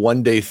was like a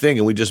one-day thing,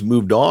 and we just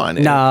moved on.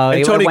 And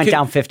Tony, it went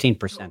down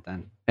 15%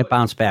 then. It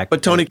bounced back.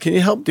 But Tony, can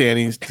you help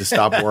Danny to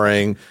stop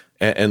worrying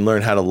and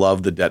learn how to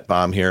love the debt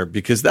bomb here?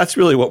 Because that's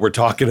really what we're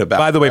talking about.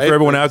 By the way, for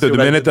everyone out there, the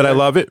minute that I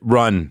love it,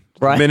 run.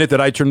 The minute that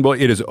I turn blue,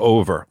 it is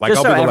over. Like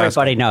just so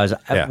everybody knows,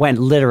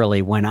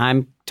 when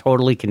I'm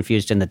totally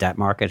confused in the debt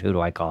market, who do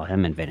I call?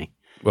 Him and Vinny.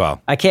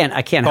 Well, I can't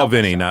call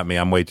Vinny, not me.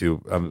 I'm way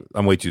too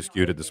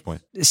skewed at this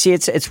point. See,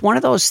 it's one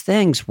of those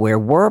things where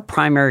we're a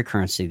primary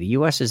currency. The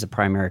U.S. is a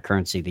primary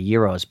currency. The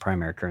euro is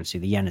primary currency.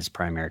 The yen is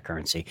primary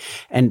currency.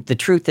 And the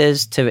truth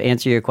is, to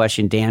answer your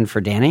question, Dan, for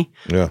Danny,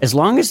 as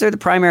long as they're the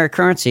primary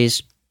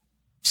currencies,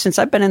 since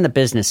I've been in the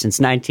business since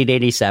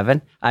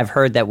 1987, I've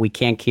heard that we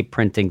can't keep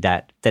printing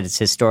that it's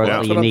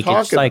historically unique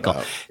in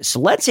cycle. So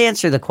let's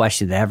answer the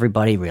question that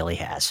everybody really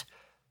has.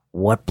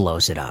 What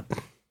blows it up?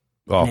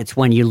 And it's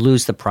when you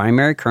lose the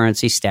primary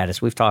currency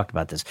status. We've talked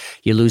about this.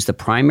 You lose the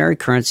primary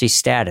currency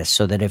status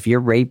so that if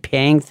you're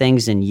paying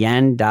things in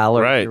yen,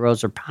 dollar,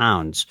 euros, or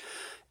pounds,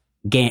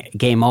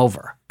 game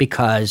over.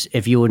 Because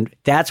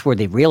that's where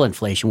the real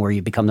inflation, where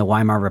you become the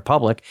Weimar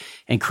Republic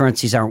and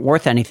currencies aren't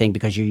worth anything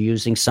because you're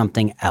using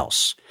something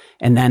else.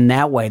 And then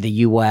that way the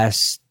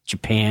U.S.,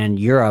 Japan,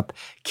 Europe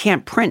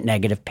can't print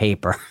negative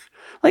paper.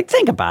 Like,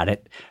 think about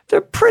it.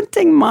 They're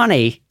printing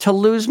money to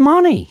lose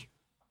money.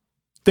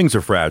 Things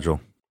are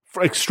fragile.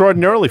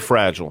 Extraordinarily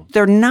fragile.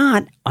 They're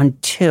not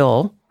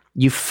until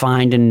you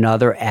find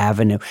another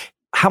avenue.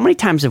 How many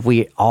times have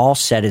we all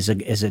said as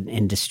an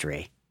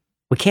industry,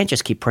 we can't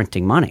just keep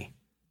printing money?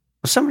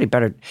 Well, somebody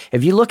better,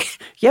 if you look,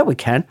 we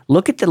can.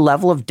 Look at the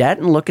level of debt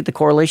and look at the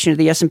correlation to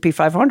the S&P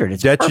 500.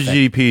 It's debt perfect.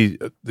 to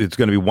GDP, it's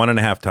going to be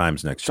 1.5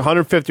 times next year.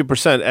 It's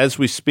 150% as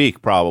we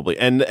speak, probably.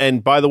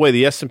 And by the way,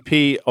 the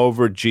S&P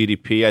over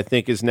GDP, I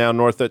think, is now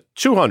north of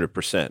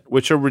 200%,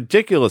 which are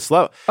ridiculous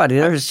levels. But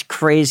there's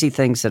crazy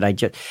things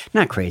that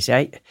not crazy.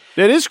 It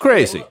is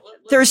crazy.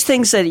 There's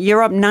things that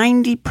you're up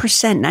 90%,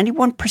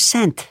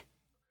 91%.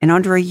 In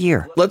under a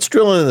year. Let's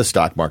drill into the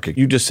stock market.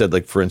 You just said,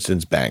 like, for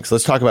instance, banks.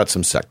 Let's talk about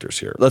some sectors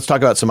here. Let's talk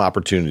about some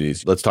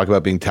opportunities. Let's talk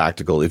about being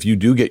tactical. If you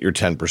do get your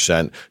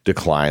 10%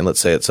 decline, let's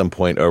say at some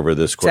point over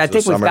this course of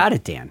the summer. I think we've got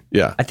it, Dan.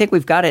 Yeah. I think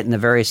we've got it in the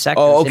various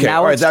sectors. Oh, okay.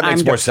 All right. That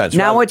makes more sense.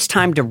 Now it's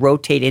time to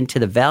rotate into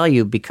the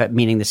value,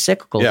 meaning the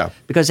cyclical,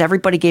 because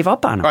everybody gave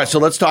up on them. All right. So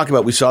let's talk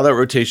about, we saw that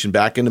rotation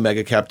back into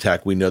mega cap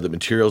tech. We know that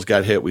materials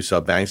got hit. We saw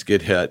banks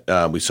get hit.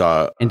 We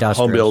saw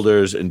home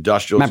builders,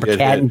 industrials Remember get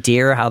Cat hit. and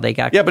Deere, how they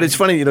got Yeah, but it's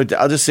funny,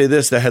 I'll just just say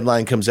this. The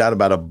headline comes out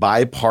about a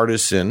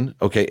bipartisan,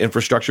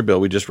 infrastructure bill.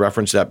 We just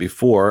referenced that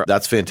before.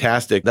 That's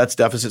fantastic. That's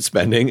deficit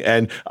spending.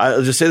 And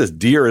I'll just say this,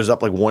 Deere is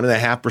up like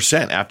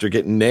 1.5% after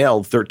getting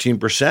nailed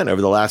 13%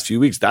 over the last few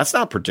weeks. That's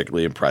not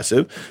particularly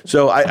impressive.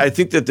 So I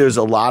think that there's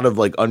a lot of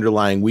like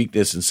underlying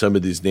weakness in some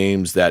of these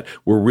names that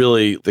were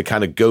really the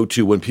kind of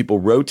go-to when people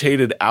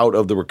rotated out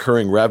of the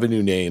recurring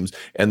revenue names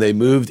and they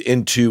moved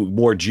into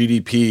more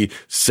GDP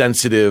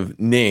sensitive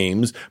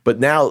names. But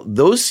now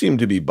those seem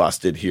to be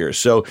busted here.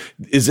 So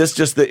is this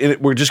just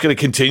we're just going to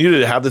continue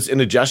to have this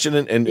indigestion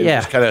and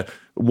just kind of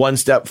one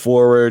step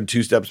forward,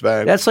 two steps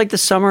back? That's like the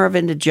summer of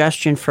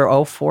indigestion for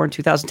 2004 and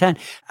 2010.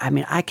 I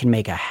mean, I can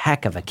make a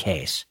heck of a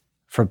case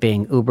for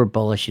being uber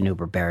bullish and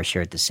uber bearish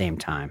here at the same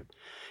time.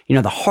 You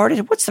know, the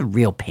hardest, what's the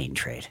real pain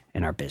trade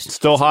in our business?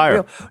 Still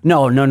higher.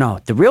 No.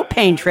 The real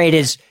pain trade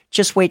is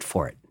just wait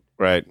for it.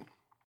 Right.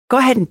 Go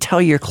ahead and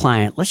tell your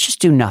client, let's just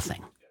do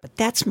nothing. But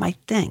that's my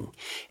thing.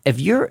 If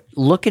you're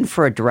looking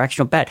for a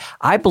directional bet,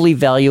 I believe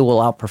value will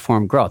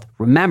outperform growth.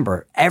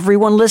 Remember,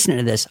 everyone listening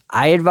to this,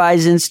 I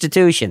advise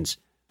institutions.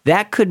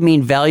 That could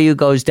mean value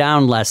goes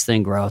down less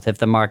than growth if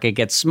the market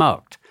gets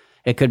smoked.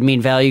 It could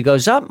mean value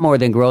goes up more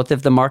than growth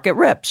if the market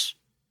rips.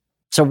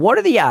 So what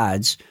are the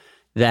odds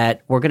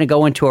that we're going to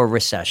go into a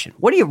recession?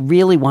 What do you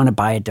really want to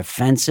buy a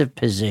defensive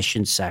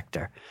position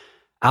sector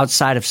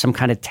outside of some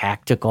kind of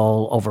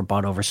tactical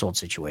overbought, oversold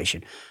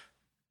situation?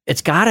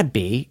 It's got to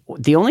be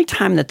the only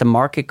time that the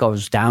market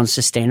goes down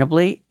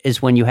sustainably is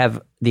when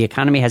the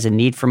economy has a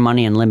need for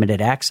money and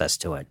limited access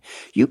to it.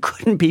 You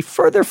couldn't be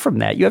further from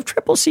that. You have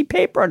CCC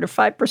paper under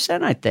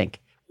 5%, I think.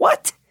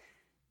 What?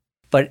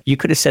 But you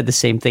could have said the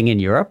same thing in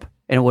Europe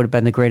and it would have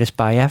been the greatest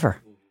buy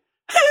ever.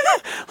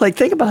 Like,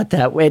 think about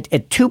that.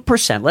 At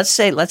 2%,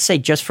 let's say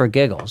just for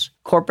giggles,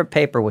 corporate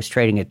paper was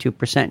trading at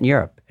 2% in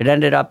Europe. It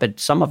ended up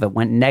some of it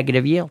went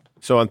negative yield.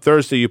 So on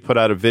Thursday, you put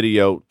out a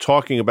video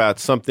talking about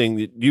something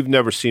that you've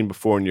never seen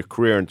before in your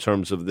career in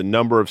terms of the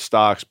number of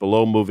stocks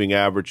below moving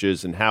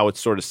averages and how it's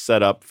sort of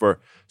set up for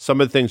some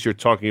of the things you're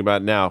talking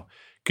about now.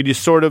 Could you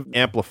sort of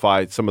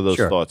amplify some of those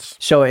thoughts?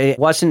 So it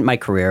wasn't my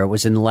career. It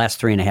was in the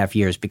last 3.5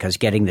 years because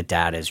getting the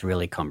data is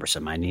really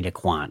cumbersome. I need a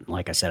quant.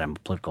 Like I said, I'm a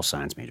political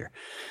science major.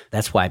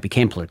 That's why I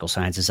became political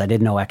sciences. I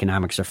didn't know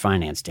economics or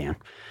finance, Dan.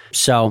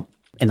 So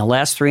in the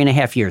last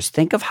 3.5 years,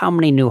 think of how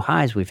many new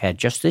highs we've had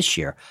just this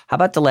year. How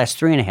about the last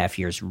 3.5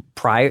 years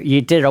prior?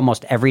 You did it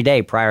almost every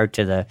day prior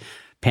to the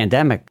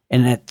pandemic.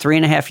 And at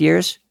 3.5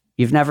 years,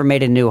 you've never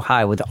made a new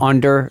high with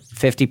under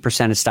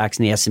 50% of stocks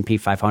in the S&P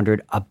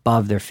 500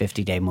 above their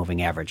 50-day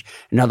moving average.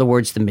 In other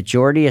words, the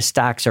majority of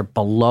stocks are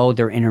below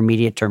their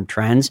intermediate-term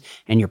trends,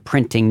 and you're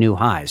printing new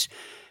highs.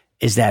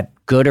 Is that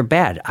good or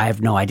bad? I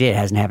have no idea. It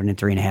hasn't happened in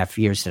 3.5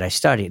 years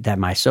that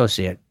my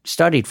associate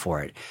studied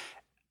for it.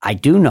 I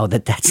do know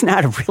that that's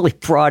not a really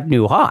broad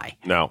new high.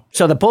 No.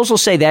 So the bulls will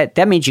say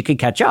that means you could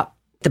catch up.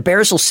 The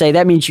bears will say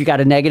that means you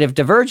got a negative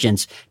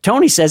divergence.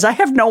 Tony says, I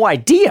have no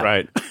idea.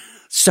 Right.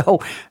 So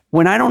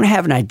when I don't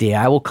have an idea,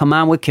 I will come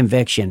on with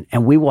conviction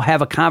and we will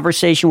have a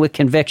conversation with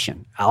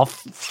conviction. All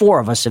four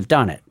of us have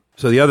done it.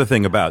 So the other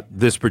thing about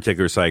this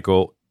particular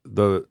cycle,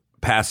 the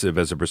passive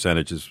as a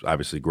percentage is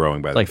obviously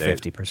growing by the day.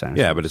 Like 50%.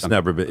 Yeah, but it's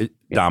never been, it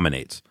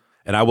dominates.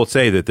 And I will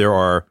say that there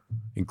are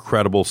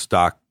incredible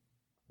stock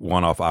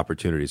one-off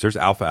opportunities. There's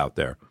alpha out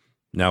there.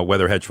 Now,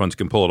 whether hedge funds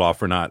can pull it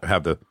off or not,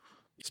 have the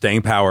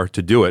staying power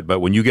to do it. But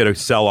when you get a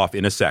sell-off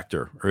in a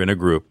sector or in a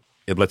group,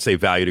 let's say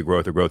value to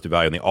growth or growth to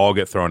value, and they all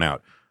get thrown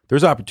out.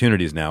 There's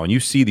opportunities now, and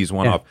you see these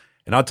one-off. Yeah.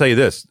 And I'll tell you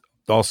this,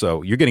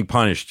 also, you're getting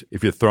punished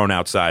if you're thrown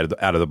out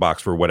of the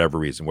box for whatever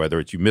reason,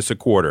 whether it's you miss a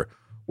quarter,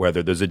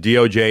 whether there's a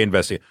DOJ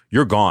investigation,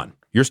 you're gone.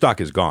 Your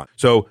stock is gone.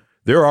 So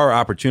there are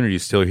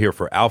opportunities still here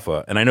for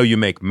alpha, and I know you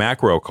make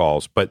macro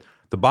calls, but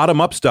the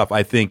bottom-up stuff,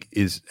 I think,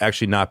 is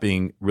actually not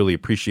being really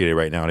appreciated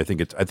right now, and I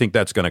think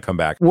that's going to come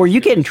back. Where you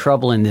get in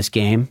trouble in this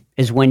game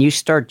is when you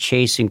start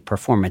chasing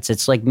performance.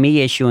 It's like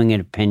me issuing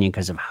an opinion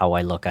because of how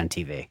I look on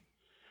TV.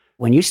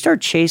 When you start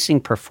chasing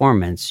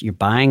performance, you're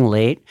buying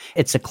late.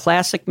 It's a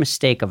classic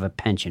mistake of a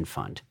pension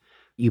fund.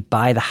 You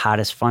buy the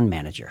hottest fund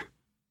manager.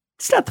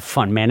 It's not the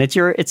fund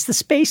manager. It's the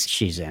space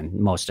she's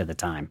in most of the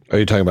time. Are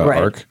you talking about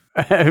ARK?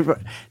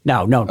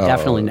 No,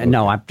 definitely not.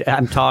 No,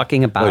 I'm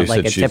talking about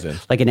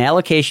like an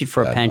allocation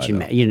for a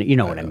pension. You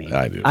know what I mean.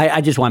 I do.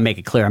 I just want to make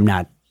it clear I'm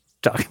not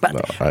talking about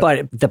it.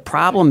 But the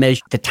problem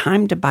is the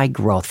time to buy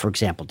growth, for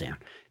example, Dan,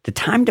 the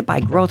time to buy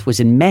growth was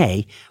in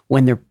May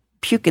when they're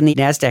puking the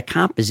NASDAQ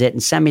composite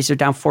and semis are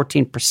down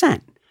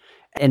 14%.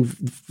 And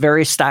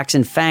various stocks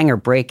in FANG are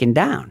breaking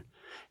down.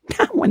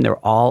 Not when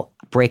they're all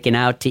breaking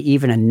out to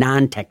even a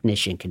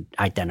non-technician can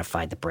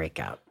identify the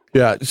breakout.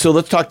 Yeah. So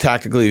let's talk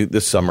tactically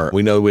this summer.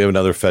 We know we have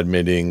another Fed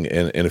meeting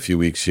in a few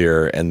weeks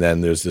here, and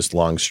then there's this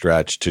long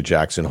stretch to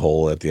Jackson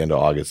Hole at the end of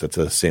August. That's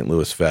a St.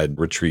 Louis Fed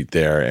retreat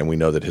there, and we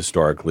know that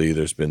historically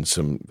there's been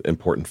some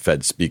important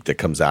Fed speak that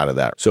comes out of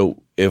that.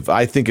 So if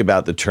I think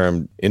about the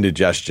term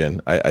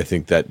indigestion, I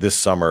think that this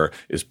summer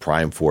is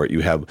prime for it. You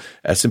have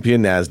S&P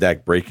and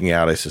NASDAQ breaking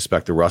out. I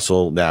suspect the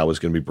Russell now is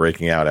going to be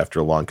breaking out after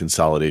a long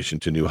consolidation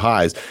to new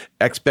highs.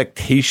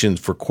 Expectations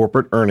for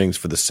corporate earnings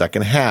for the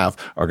second half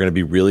are going to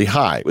be really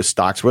high with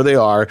stocks where they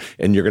are,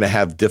 and you're going to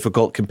have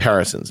difficult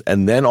comparisons.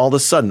 And then all of a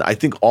sudden, I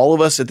think all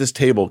of us at this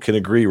table can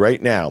agree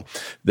right now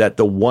that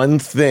the one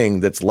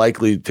thing that's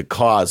likely to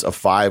cause a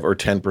 5 or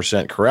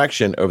 10%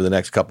 correction over the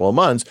next couple of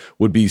months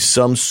would be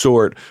some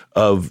sort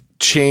of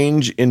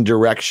change in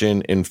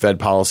direction in Fed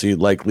policy,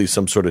 likely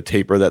some sort of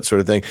taper, that sort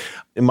of thing.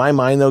 In my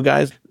mind, though,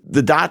 guys,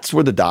 the dots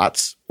were the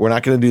dots. We're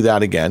not going to do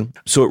that again.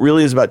 So it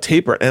really is about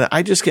taper. And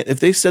I just can't, if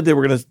they said they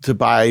were going to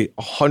buy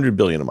 $100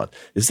 billion a month,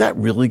 is that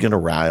really going to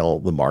rile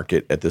the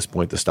market at this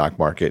point, the stock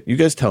market? You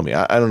guys tell me.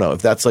 I don't know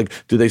if that's like,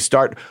 do they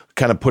start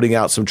kind of putting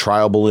out some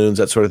trial balloons,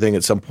 that sort of thing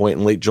at some point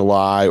in late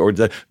July, or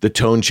the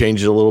tone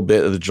changes a little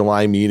bit at the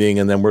July meeting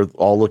and then we're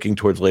all looking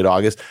towards late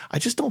August? I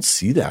just don't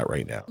see that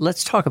right now.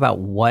 Let's talk about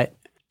what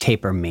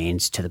taper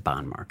means to the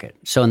bond market.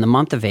 So in the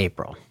month of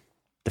April,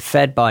 the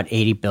Fed bought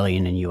 $80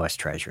 billion in U.S.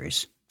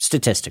 Treasuries.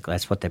 Statistically,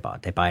 that's what they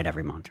bought. They buy it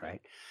every month, right?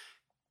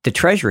 The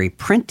Treasury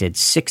printed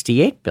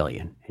 $68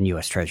 billion in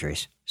U.S.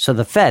 Treasuries. So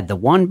the Fed, the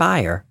one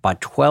buyer, bought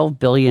 $12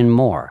 billion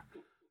more.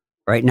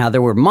 Right now,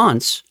 there were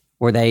months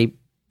where they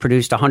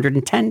produced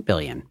 $110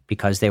 billion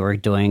because they were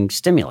doing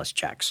stimulus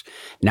checks.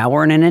 Now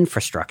we're in an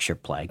infrastructure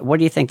play. What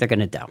do you think they're going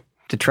to do?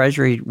 The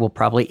Treasury will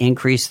probably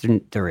increase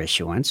their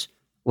issuance,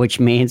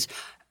 which means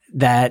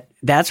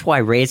that's why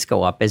rates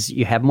go up, is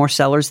you have more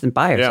sellers than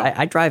buyers. Yeah.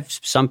 I drive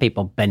some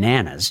people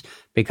bananas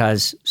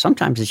because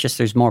sometimes it's just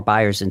there's more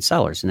buyers than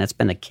sellers, and that's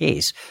been the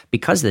case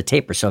because of the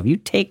taper. So if you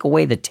take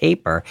away the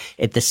taper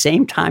at the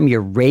same time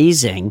you're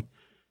raising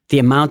the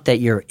amount that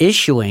you're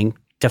issuing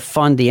to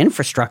fund the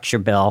infrastructure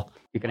bill,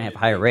 you're going to have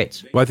higher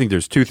rates. Well, I think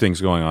there's two things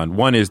going on.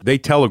 One is they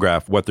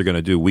telegraph what they're going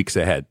to do weeks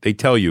ahead. They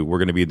tell you we're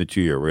going to be in the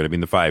 2-year, we're going to be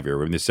in the 5-year,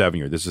 we're in the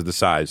 7-year. This is the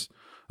size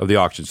of the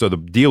auction. So the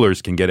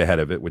dealers can get ahead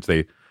of it, which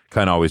they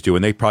kind of always do.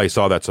 And they probably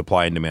saw that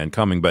supply and demand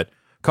coming. But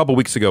a couple of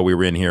weeks ago, we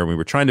were in here and we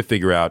were trying to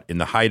figure out in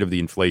the height of the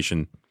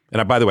inflation,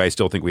 and by the way, I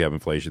still think we have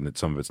inflation, that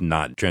some of it's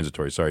not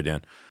transitory. Sorry,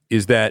 Dan.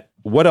 Is that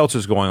what else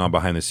is going on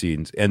behind the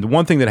scenes? And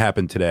one thing that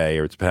happened today,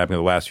 or it's been happening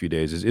the last few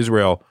days, is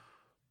Israel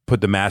put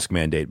the mask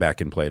mandate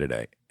back in play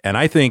today. And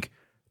I think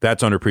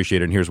that's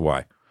underappreciated, and here's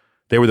why.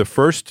 They were the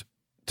first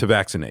to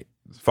vaccinate.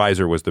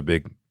 Pfizer was the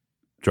big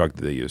drug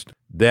that they used.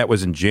 That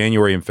was in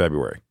January and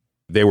February.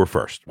 They were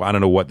first. Well, I don't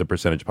know what the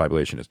percentage of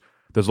population is.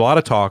 There's a lot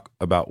of talk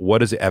about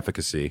what is the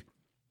efficacy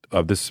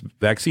of this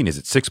vaccine. Is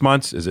it 6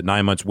 months? Is it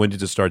 9 months? When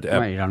did it start to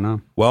Right, you don't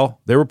know. Well,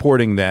 they're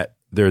reporting that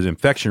there's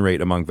infection rate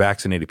among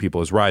vaccinated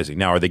people is rising.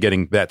 Now, are they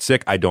getting that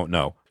sick? I don't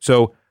know.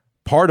 So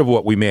part of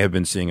what we may have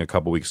been seeing a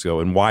couple weeks ago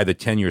and why the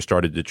 10-year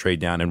started to trade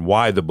down and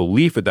why the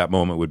belief at that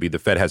moment would be the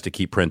Fed has to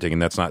keep printing,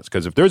 and that's not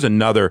because if there's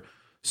another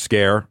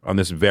scare on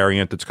this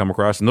variant that's come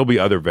across, and there'll be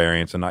other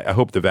variants, and I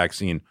hope the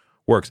vaccine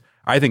works.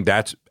 I think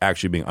that's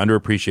actually being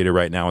underappreciated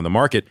right now in the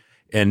market.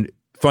 And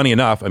funny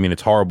enough, I mean,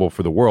 it's horrible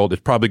for the world.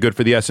 It's probably good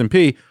for the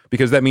S&P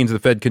because that means the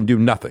Fed can do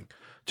nothing,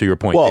 to your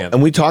point, Well, Dan.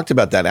 and we talked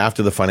about that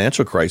after the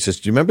financial crisis.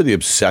 Do you remember the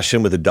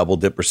obsession with the double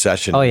dip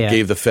recession? Oh, yeah.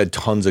 Gave the Fed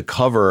tons of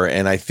cover.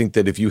 And I think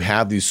that if you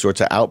have these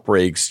sorts of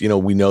outbreaks,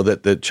 we know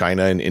that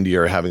China and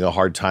India are having a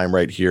hard time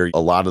right here.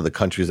 A lot of the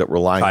countries that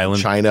rely on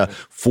China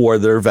for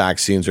their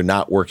vaccines are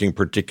not working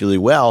particularly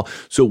well.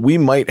 So we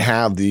might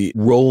have the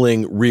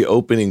rolling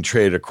reopening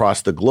trade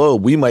across the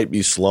globe. We might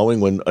be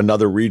slowing when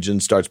another region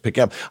starts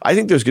picking up. I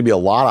think there's going to be a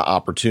lot of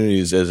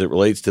opportunities as it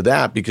relates to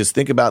that, because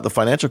think about the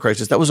financial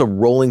crisis. That was a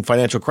rolling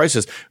financial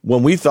crisis.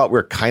 When we thought we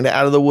were kind of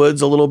out of the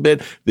woods a little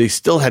bit, they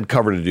still had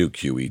cover to do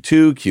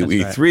QE2,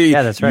 QE3.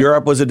 Yeah, that's right.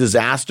 Europe was a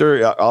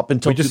disaster up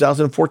until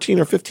 2014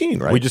 or 15,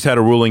 right? We just had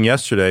a ruling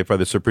yesterday by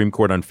the Supreme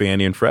Court on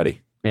Fannie and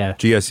Freddie. Yeah.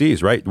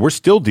 GSEs, right? We're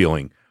still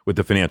dealing with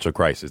the financial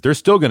crisis. They're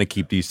still going to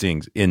keep these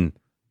things in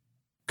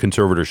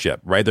conservatorship,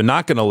 right? They're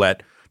not going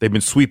to they've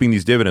been sweeping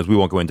these dividends. We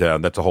won't go into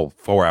that. That's a whole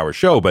 4-hour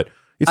show, but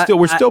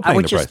we're still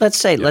paying the price. Let's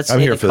say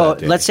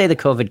the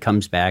COVID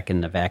comes back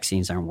and the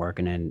vaccines aren't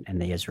working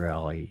and the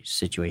Israeli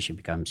situation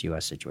becomes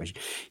U.S. situation.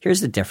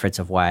 Here's the difference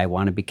of why I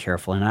want to be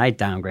careful. And I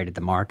downgraded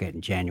the market in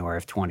January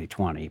of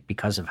 2020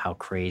 because of how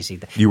crazy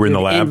you were in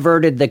the lab.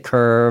 Inverted the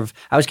curve.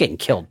 I was getting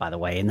killed, by the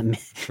way,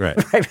 right.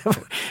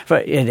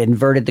 But it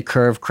inverted the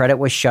curve. Credit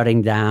was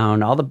shutting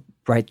down.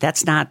 Right.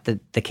 That's not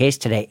the case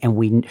today. And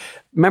we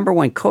remember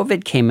when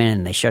COVID came in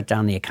and they shut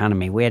down the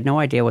economy, we had no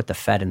idea what the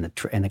Fed and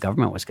the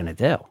government was going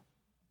to do.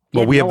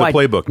 Well, we have the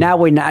playbook. Now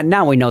we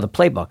know the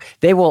playbook.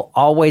 They will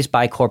always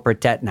buy corporate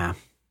debt now.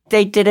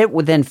 They did it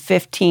within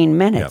 15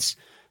 minutes.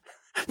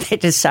 Yep. They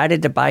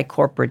decided to buy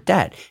corporate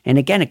debt. And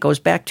again, it goes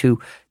back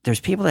to there's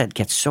people that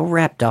get so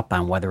wrapped up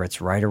on whether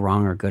it's right or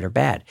wrong or good or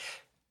bad.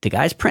 The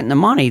guys printing the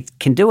money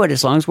can do it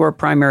as long as we're a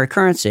primary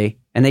currency.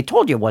 And they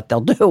told you what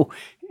they'll do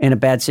in a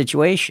bad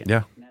situation.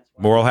 Yeah.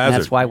 Moral hazard.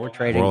 And that's why we're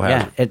trading. Moral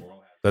hazard. Yeah.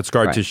 That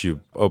scar Right. tissue,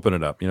 open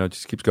it up. It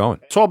just keeps going.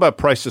 It's all about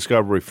price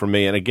discovery for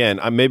me. And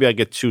again, maybe I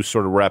get too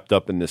sort of wrapped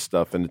up in this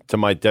stuff, and to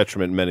my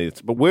detriment,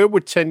 but where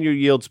would 10-year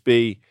yields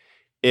be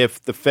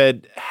if the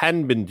Fed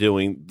hadn't been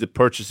doing the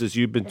purchases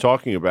you've been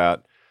talking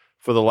about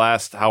for the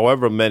last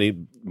however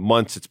many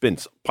months it's been?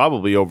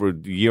 Probably over a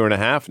year and a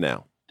half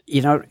now.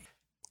 It's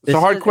a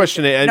hard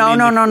question.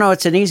 No.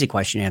 It's an easy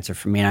question to answer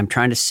for me. And I'm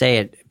trying to say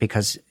it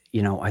because,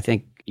 I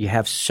think you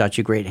have such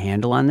a great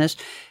handle on this.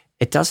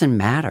 It doesn't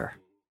matter.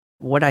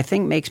 What I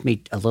think makes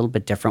me a little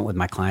bit different with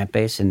my client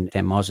base, and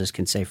Moses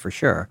can say for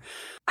sure,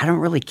 I don't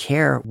really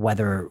care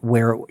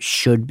where it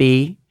should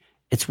be.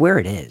 It's where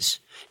it is.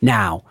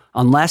 Now,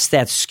 unless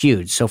that's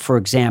skewed. So, for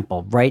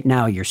example, right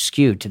now you're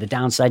skewed to the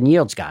downside in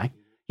yields, guy.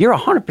 You're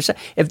 100%.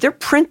 If they're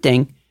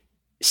printing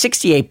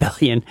 $68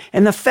 billion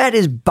and the Fed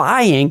is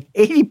buying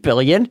 $80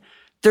 billion,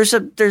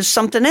 there's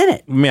something in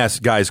it. Let me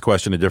ask Guy's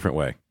question a different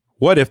way.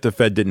 What if the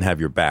Fed didn't have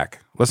your back?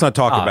 Let's not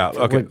talk about.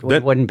 Okay,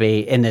 it wouldn't be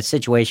in the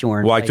situation where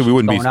inflation we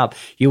wouldn't going up.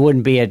 You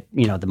wouldn't be at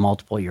the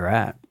multiple you're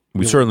at.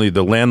 Certainly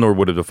the landlord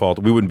would have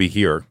defaulted. We wouldn't be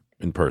here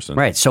in person,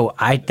 right? So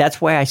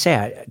that's why I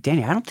say,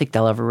 Danny, I don't think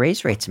they'll ever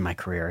raise rates in my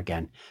career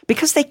again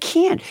because they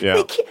can't.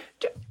 Yeah.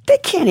 They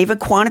can't even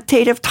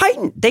quantitative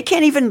tighten. They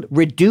can't even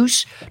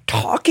reduce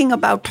talking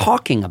about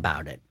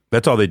it.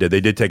 That's all they did.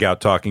 They did take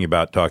out talking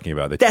about.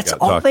 That's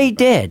all they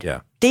did. Yeah.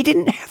 They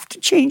didn't have to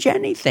change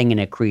anything, and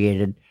it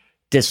created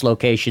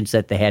dislocations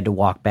that they had to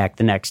walk back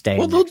the next day.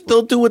 Well,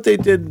 they'll do what they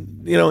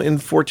did, in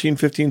 14,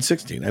 15,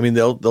 16. I mean,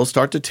 they'll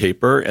start to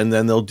taper, and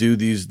then they'll do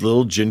these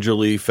little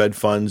gingerly Fed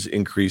funds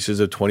increases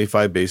of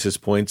 25 basis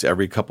points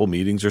every couple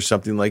meetings or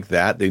something like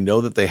that. They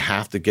know that they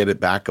have to get it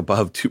back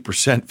above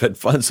 2% Fed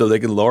funds so they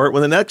can lower it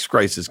when the next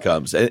crisis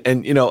comes.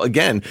 And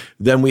again,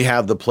 then we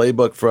have the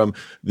playbook from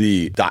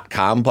the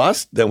 .com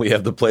bust. Then we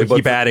have the playbook. We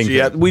keep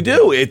adding. We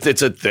do.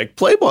 It's a thick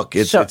playbook.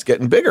 It's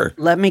getting bigger.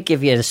 Let me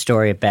give you a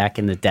story back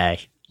in the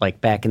day. Like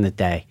back in the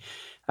day,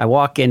 I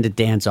walk into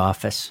Dan's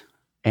office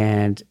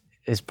and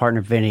his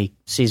partner Vinny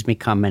sees me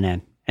coming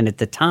in. And at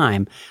the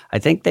time, I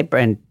think they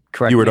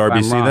correct. You were me at if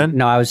I'm RBC wrong. then?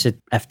 No, I was at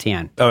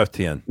FTN. Oh,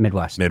 FTN.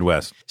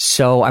 Midwest.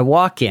 So I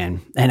walk in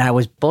and I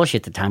was bullish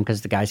at the time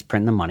because the guys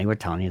printing the money were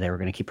telling you they were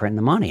going to keep printing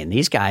the money. And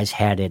these guys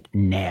had it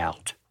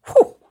nailed.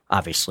 Whew,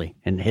 obviously,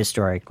 and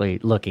historically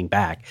looking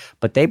back.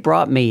 But they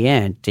brought me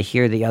in to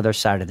hear the other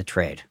side of the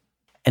trade.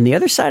 And the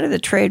other side of the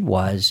trade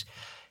was,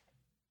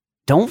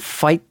 don't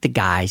fight the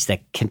guys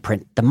that can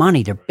print the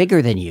money. They're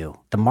bigger than you.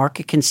 The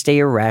market can stay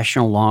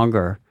irrational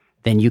longer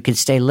than you can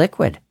stay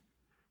liquid.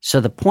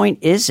 So the point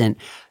isn't,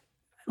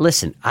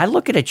 listen, I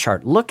look at a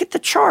chart. Look at the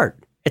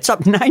chart. It's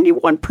up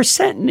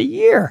 91% in a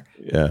year.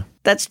 Yeah.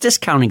 That's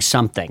discounting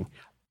something.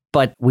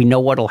 But we know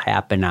what'll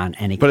happen on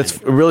any. But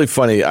it's really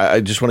funny.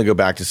 I just want to go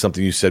back to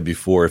something you said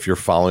before. If you're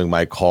following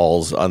my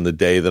calls on the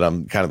day that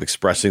I'm kind of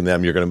expressing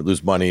them, you're going to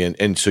lose money.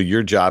 And so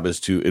your job is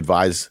to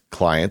advise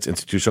clients,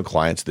 institutional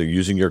clients. They're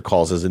using your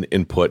calls as an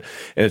input.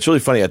 And it's really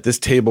funny at this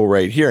table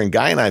right here. And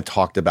Guy and I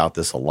talked about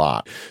this a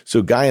lot.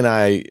 So Guy and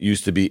I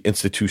used to be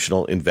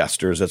institutional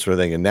investors, that sort of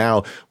thing. And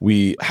now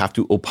we have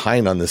to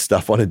opine on this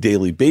stuff on a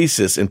daily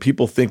basis. And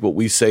people think what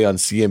we say on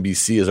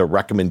CNBC is a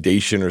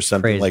recommendation or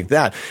something like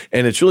that.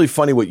 And it's really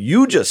funny what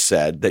you just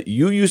said, that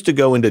you used to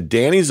go into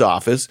Danny's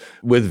office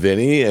with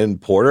Vinny and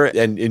Porter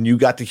and you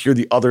got to hear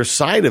the other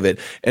side of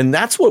it. And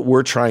that's what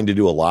we're trying to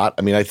do a lot.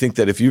 I mean, I think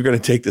that if you're going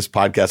to take this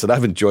podcast, and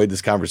I've enjoyed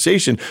this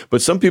conversation, but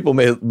some people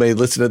may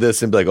listen to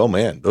this and be like, oh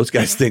man, those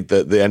guys think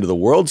that the end of the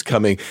world's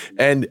coming.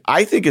 And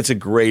I think it's a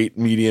great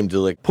medium to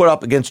like put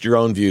up against your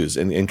own views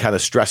and kind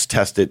of stress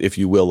test it, if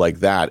you will,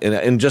 like that.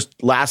 And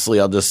just lastly,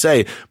 I'll just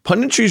say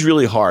punditry is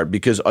really hard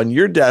because on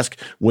your desk,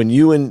 when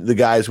you and the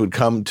guys would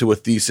come to a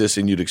thesis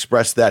and you'd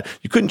express that,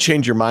 you couldn't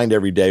change your mind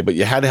every day, but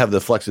you had to have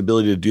the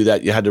flexibility to do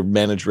that. You had to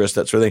manage risk,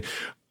 that sort of thing.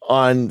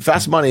 On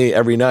Fast Money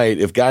every night,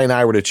 if Guy and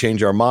I were to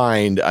change our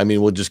mind, I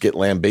mean, we'll just get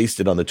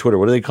lambasted on the Twitter.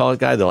 What do they call it,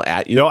 Guy? They'll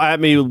at you. They'll at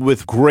me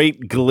with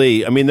great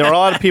glee. I mean, there are a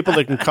lot of people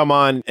that can come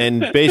on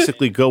and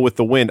basically go with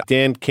the wind.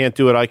 Dan can't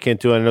do it. I can't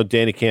do it. I know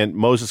Danny can't.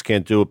 Moses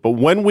can't do it. But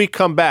when we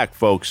come back,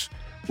 folks,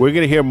 we're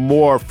going to hear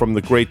more from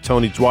the great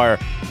Tony Dwyer.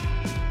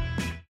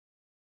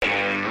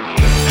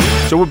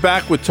 So we're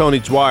back with Tony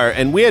Dwyer,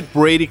 and we had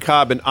Brady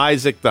Cobb and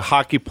Isaac, the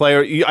hockey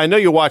player. I know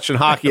you're watching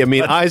hockey. I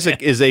mean,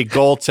 Isaac is a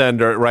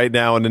goaltender right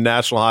now in the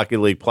National Hockey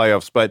League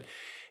playoffs, but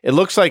it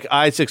looks like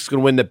Isaac's going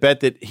to win the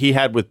bet that he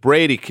had with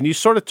Brady. Can you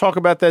sort of talk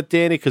about that,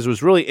 Danny? Because it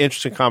was a really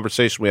interesting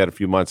conversation we had a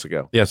few months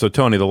ago. Yeah, so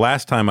Tony, the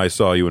last time I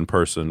saw you in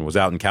person was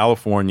out in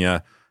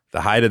California,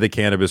 the height of the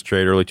cannabis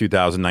trade, early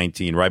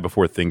 2019, right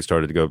before things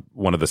started to go,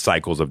 one of the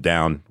cycles of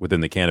down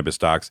within the cannabis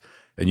stocks.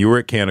 And you were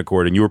at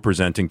Canaccord, and you were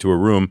presenting to a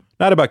room,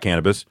 not about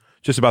cannabis,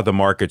 just about the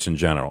markets in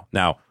general.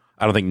 Now,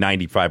 I don't think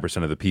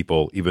 95% of the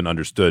people even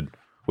understood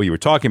what you were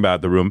talking about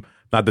in the room.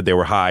 Not that they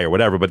were high or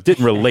whatever, but it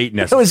didn't relate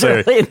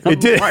necessarily.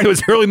 It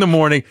was early in the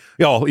morning.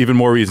 Even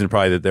more reason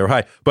probably that they were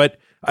high. But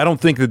I don't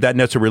think that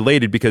necessarily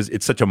related because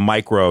it's such a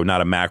micro,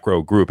 not a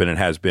macro group, and it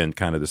has been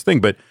kind of this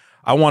thing. But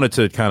I wanted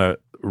to kind of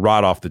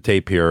rot off the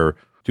tape here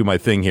do my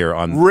thing here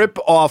on rip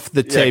off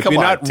the tape. come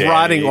You're on, not Danny.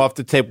 rotting off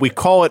the tape. We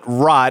call it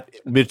rot,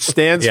 which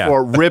stands Yeah.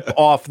 for rip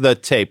off the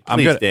tape.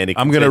 Please, Danny.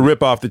 I'm going to continue.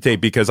 rip off the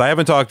tape because I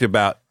haven't talked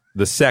about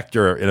the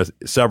sector in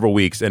several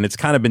weeks, and it's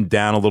kind of been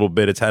down a little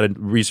bit. It's had a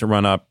recent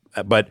run up,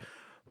 but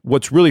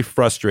what's really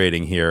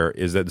frustrating here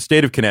is that the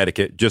state of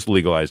Connecticut just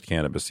legalized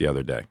cannabis the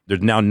other day.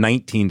 There's now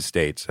 19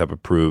 states have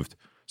approved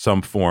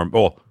some form,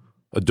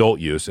 adult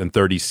use, and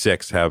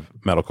 36 have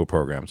medical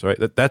programs. Right?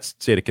 That's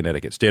the state of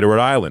Connecticut. State of Rhode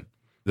Island,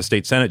 the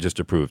state Senate just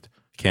approved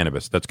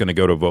cannabis. That's going to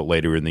go to a vote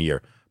later in the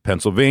year.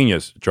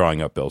 Pennsylvania's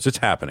drawing up bills. It's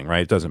happening,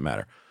 right? It doesn't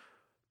matter.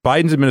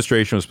 Biden's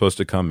administration was supposed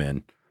to come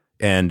in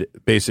and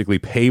basically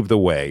pave the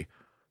way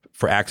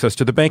for access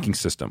to the banking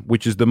system,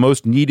 which is the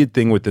most needed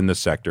thing within the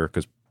sector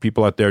because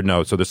people out there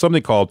know. So there's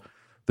something called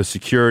the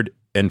Secured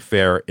and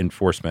Fair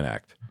Enforcement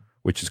Act,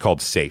 which is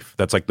called SAFE.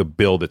 That's like the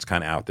bill that's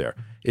kind of out there.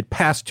 It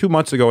passed 2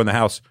 months ago in the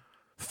House,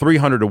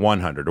 300 to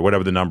 100 or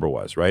whatever the number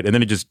was, right? And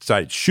then it just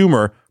decided,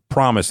 Schumer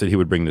promised that he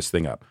would bring this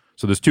thing up.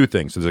 So there's two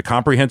things. There's a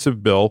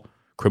comprehensive bill,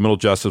 criminal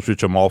justice,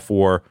 which I'm all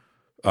for,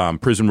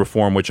 prison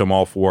reform, which I'm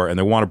all for, and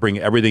they want to bring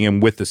everything in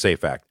with the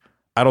SAFE Act.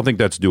 I don't think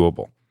that's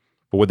doable.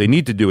 But what they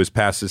need to do is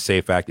pass the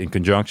SAFE Act in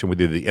conjunction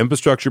with either the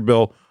infrastructure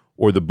bill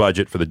or the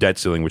budget for the debt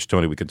ceiling, which,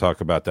 Tony, we can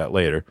talk about that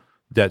later,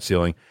 debt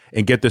ceiling,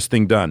 and get this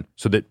thing done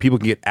so that people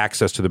can get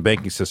access to the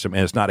banking system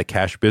and it's not a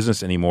cash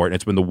business anymore. And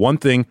it's been the one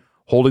thing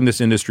holding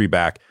this industry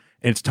back.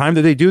 And it's time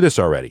that they do this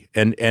already.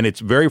 And it's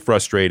very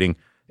frustrating.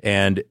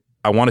 And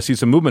I want to see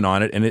some movement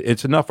on it. And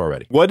it's enough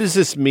already. What does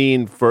this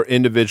mean for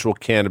individual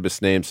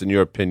cannabis names, in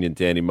your opinion,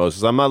 Danny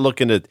Moses? I'm not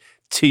looking to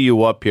tee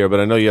you up here, but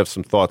I know you have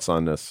some thoughts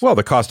on this. Well,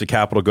 the cost of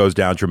capital goes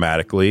down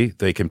dramatically.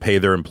 They can pay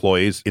their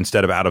employees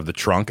instead of out of the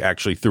trunk,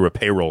 actually through a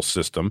payroll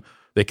system.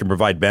 They can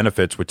provide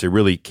benefits, which they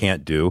really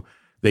can't do.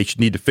 They should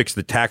need to fix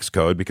the tax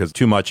code because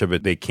too much of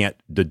it they can't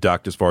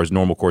deduct as far as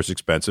normal course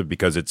expensive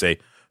because it's a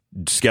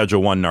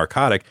Schedule I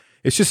narcotic.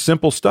 It's just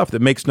simple stuff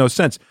that makes no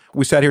sense.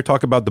 We sat here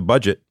talking about the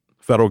budget,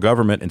 federal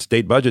government and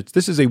state budgets.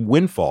 This is a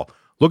windfall.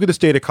 Look at the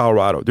state of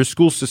Colorado. Their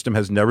school system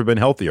has never been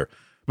healthier.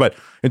 But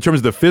in terms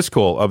of the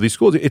fiscal of these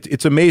schools,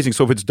 it's amazing.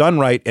 So if it's done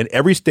right, and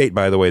every state,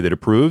 by the way, that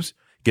approves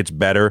gets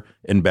better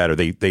and better.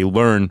 They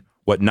learn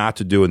what not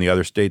to do in the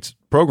other states'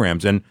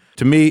 programs. And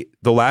to me,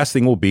 the last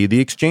thing will be the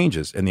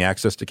exchanges and the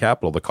access to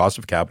capital. The cost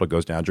of capital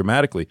goes down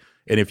dramatically.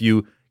 And if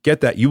you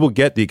get that, you will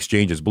get the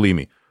exchanges. Believe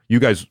me,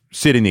 you guys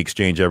sit in the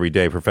exchange every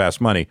day for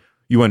fast money.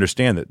 You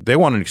understand that they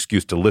want an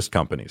excuse to list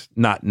companies,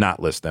 not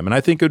list them. And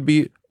I think it would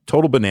be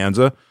total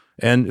bonanza.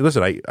 And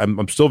listen,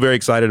 I'm still very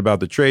excited about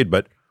the trade,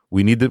 but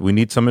we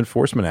need some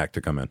enforcement act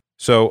to come in.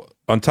 So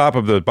on top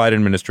of the Biden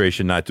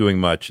administration not doing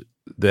much,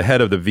 the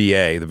head of the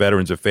VA, the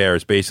Veterans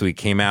Affairs, basically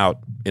came out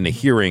in a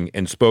hearing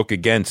and spoke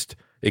against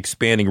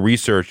expanding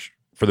research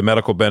for the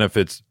medical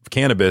benefits of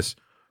cannabis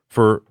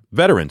for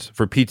veterans,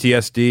 for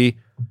PTSD,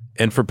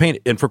 and for pain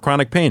and for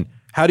chronic pain.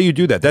 How do you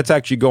do that? That's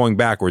actually going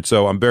backwards.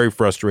 So I'm very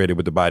frustrated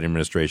with the Biden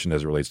administration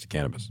as it relates to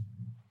cannabis.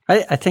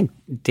 I think,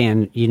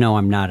 Dan,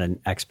 I'm not an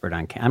expert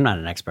on I'm not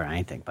an expert on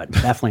anything, but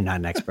definitely not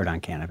an expert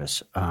on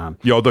cannabis.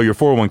 Although your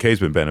 401k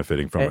has been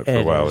benefiting from it for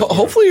a while.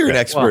 Hopefully you're an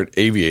expert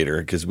aviator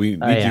because we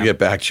need to get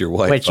back to your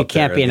wife. But you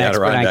can't be an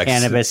expert on Adirondacks.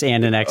 cannabis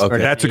and an expert. Okay.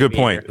 That's a good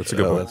point. That's a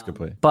good point. That's a good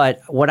point. But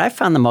what I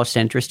found the most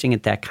interesting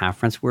at that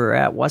conference we were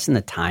at wasn't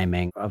the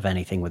timing of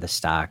anything with the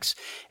stocks.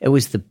 It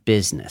was the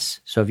business.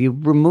 So if you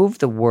remove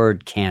the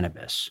word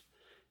cannabis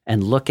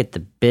and look at the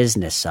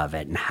business of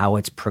it and how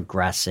it's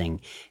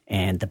progressing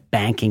and the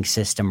banking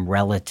system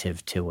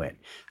relative to it,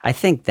 I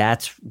think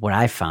that's what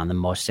I found the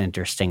most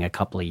interesting a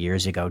couple of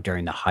years ago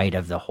during the height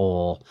of the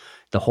whole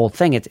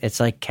thing. It's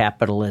like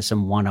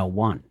capitalism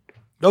 101.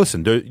 No,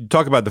 listen, you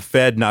talk about the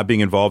Fed not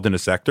being involved in a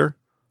sector.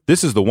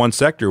 This is the one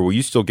sector where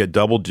you still get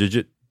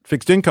double-digit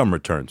fixed income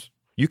returns.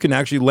 You can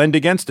actually lend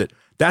against it.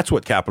 That's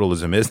what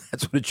capitalism is.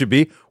 That's what it should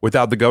be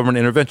without the government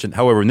intervention.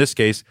 However, in this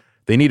case,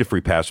 they need a free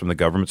pass from the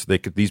government so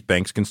these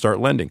banks can start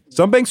lending.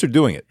 Some banks are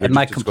doing it. And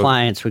my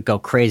compliance would go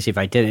crazy if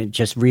I didn't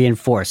just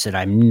reinforce it.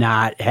 I'm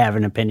not have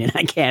an opinion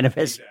on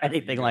cannabis or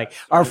anything like.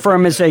 Our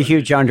firm is a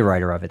huge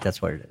underwriter of it.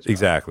 That's what it is.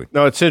 Exactly.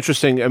 No, it's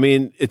interesting. I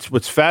mean, it's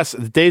what's fast.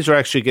 The days are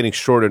actually getting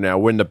shorter now.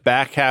 We're in the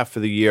back half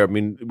of the year. I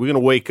mean, we're going to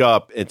wake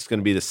up. It's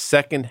going to be the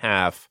second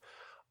half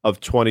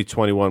of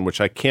 2021, which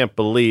I can't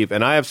believe.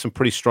 And I have some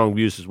pretty strong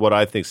views as what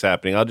I think is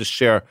happening. I'll just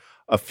share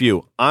a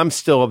few. I'm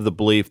still of the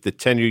belief that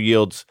 10-year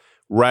yields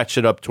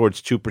ratchet up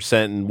towards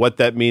 2%. And what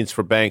that means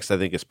for banks, I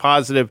think, is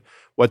positive.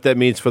 What that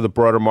means for the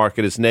broader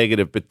market is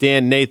negative. But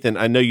Dan, Nathan,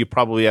 I know you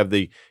probably have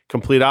the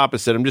complete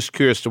opposite. I'm just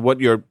curious to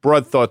what your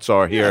broad thoughts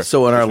are here. Yeah,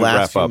 so in our as we last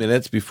wrap few up.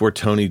 minutes before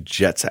Tony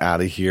jets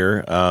out of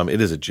here, it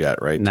is a jet,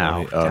 right?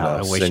 No, Tony?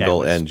 I wish single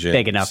I was engine,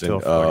 big enough to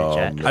afford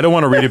a jet. I don't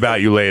want to read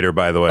about you later,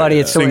 by the way. Buddy,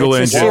 it's single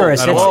it's engine.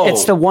 Cirrus. I don't-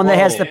 It's the one that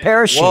has the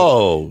parachute.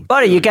 Whoa.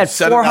 Buddy, you got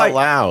Said it 400. out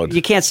loud.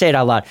 You can't say it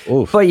out loud.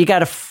 Oof. But you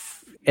got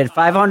at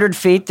 500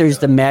 feet, there's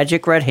the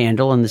magic red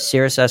handle in the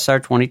Cirrus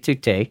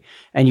SR22T,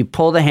 and you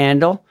pull the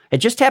handle. It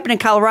just happened in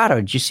Colorado.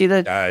 Did you see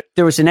that?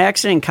 There was an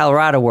accident in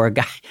Colorado where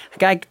a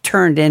guy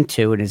turned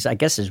into, and I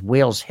guess his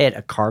wheels hit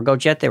a cargo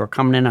jet. They were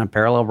coming in on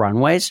parallel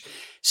runways.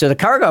 So the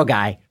cargo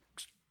guy,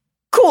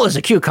 cool as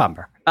a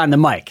cucumber on the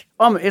mic.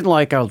 It's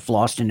like, I've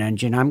lost an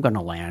engine. I'm going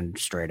to land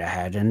straight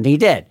ahead. And he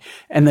did.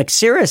 And the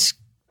Cirrus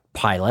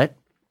pilot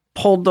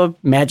pulled the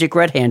magic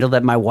red handle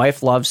that my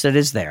wife loves that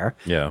is there.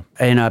 Yeah.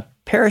 And a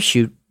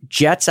parachute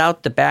jets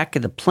out the back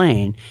of the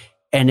plane,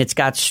 and it's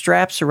got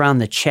straps around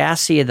the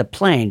chassis of the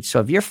plane. So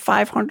if you're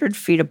 500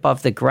 feet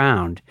above the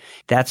ground,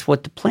 that's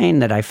what the plane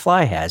that I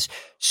fly has.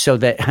 So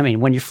that, I mean,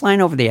 when you're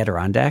flying over the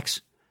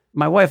Adirondacks,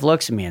 my wife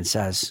looks at me and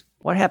says,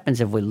 what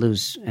happens if we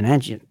lose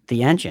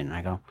the engine?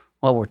 I go,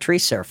 well, we're tree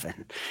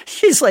surfing.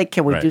 She's like,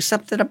 can we do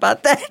something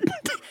about that?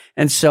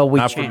 And so we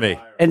Not for me.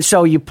 And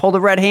so you pull the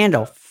red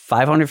handle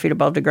 500 feet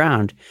above the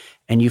ground,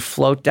 and you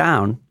float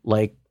down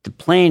like the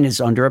plane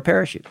is under a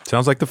parachute.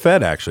 Sounds like the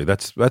Fed, actually.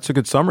 That's a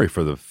good summary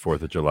for the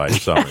 4th of July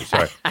summary.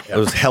 Sorry. It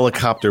was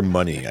helicopter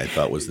money, I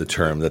thought was the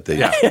term that they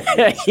used,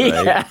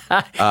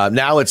 right?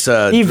 Now it's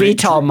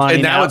eVTOL money.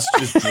 And now it's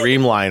just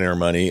Dreamliner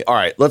money. All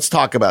right, let's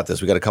talk about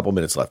this. We got a couple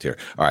minutes left here.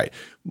 All right.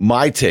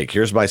 My take,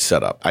 here's my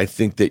setup. I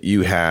think that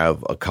you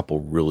have a couple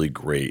really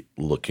great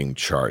looking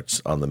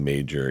charts on the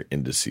major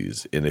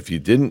indices. And if you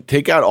didn't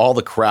take out all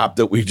the crap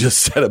that we just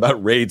said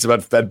about rates,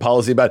 about Fed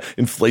policy, about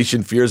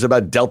inflation fears,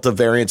 about Delta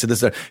variants and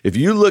this, if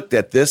you looked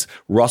at this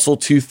Russell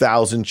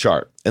 2000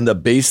 chart and the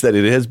base that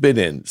it has been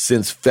in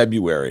since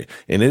February,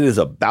 and it is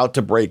about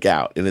to break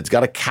out, and it's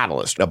got a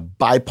catalyst, a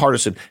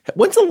bipartisan.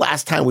 When's the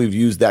last time we've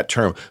used that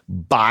term,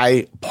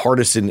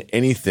 bipartisan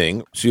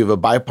anything? So you have a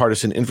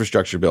bipartisan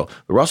infrastructure bill.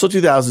 The Russell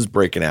 2000 is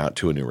breaking out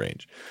to a new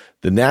range.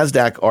 The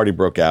NASDAQ already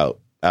broke out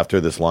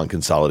after this long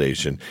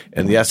consolidation,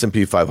 and the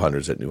S&P 500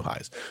 is at new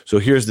highs. So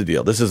here's the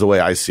deal. This is the way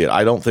I see it.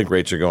 I don't think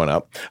rates are going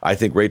up. I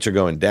think rates are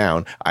going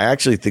down. I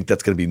actually think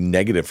that's going to be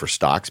negative for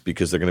stocks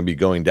because they're going to be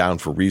going down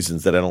for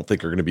reasons that I don't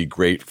think are going to be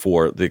great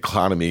for the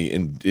economy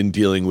in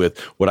dealing with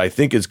what I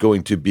think is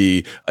going to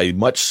be a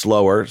much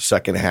slower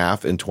second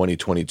half in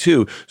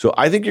 2022. So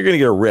I think you're going to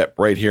get a rip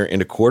right here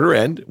into quarter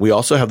end. We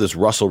also have this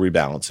Russell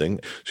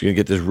rebalancing. So you're going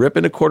to get this rip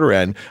into quarter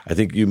end. I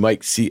think you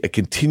might see a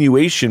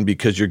continuation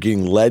because you're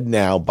getting led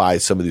now by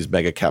some of these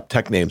mega cap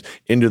tech names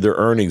into their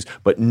earnings,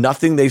 but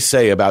nothing they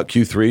say about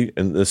Q3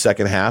 in the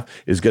second half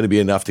is going to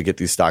be enough to get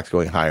these stocks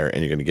going higher,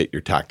 and you're going to get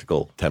your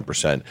tactical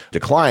 10%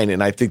 decline.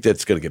 And I think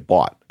that's going to get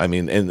bought. I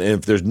mean, and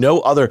if there's no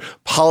other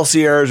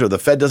policy errors or the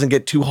Fed doesn't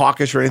get too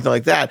hawkish or anything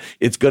like that,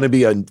 it's going to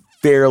be a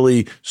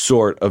fairly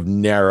sort of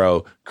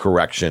narrow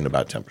correction,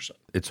 about 10%.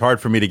 It's hard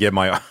for me to get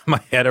my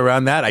head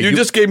around that. You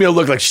just gave me a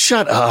look like,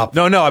 shut up.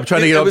 No, I'm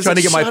trying to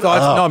get my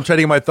thoughts. Up. No, I'm trying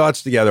to get my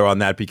thoughts together on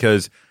that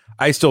because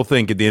I still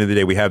think at the end of the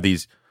day, we have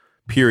these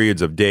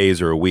periods of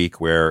days or a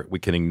week where we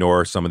can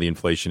ignore some of the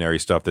inflationary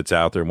stuff that's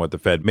out there and what the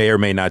Fed may or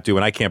may not do.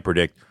 And I can't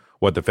predict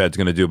what the Fed's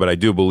going to do, but I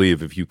do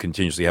believe if you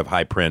continuously have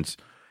high prints,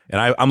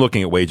 and I'm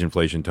looking at wage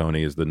inflation,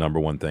 Tony, is the number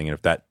one thing. And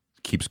if that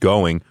keeps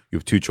going, you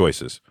have two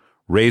choices: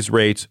 raise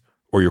rates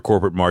or your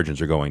corporate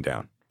margins are going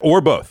down,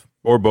 or both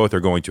are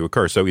going to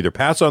occur. So either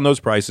pass on those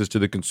prices to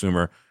the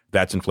consumer,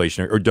 that's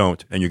inflationary, or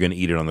don't, and you're going to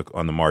eat it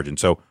on the margin.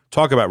 So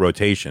talk about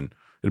rotation.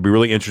 It'll be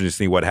really interesting to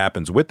see what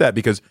happens with that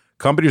because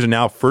companies are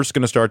now first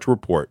going to start to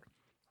report.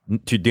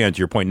 To Dan, to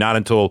your point, not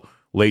until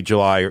late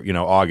July or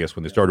August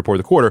when they start to report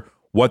the quarter,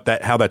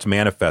 how that's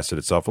manifested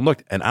itself. And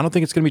look, and I don't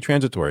think it's going to be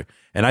transitory.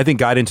 And I think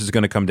guidance is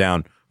going to come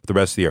down for the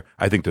rest of the year.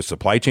 I think there's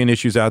supply chain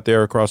issues out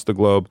there across the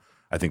globe.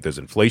 I think there's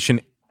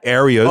inflation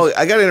areas. Oh,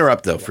 I got to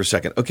interrupt though for a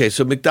second. Okay,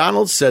 so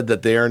McDonald's said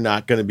that they are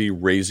not going to be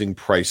raising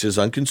prices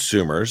on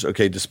consumers,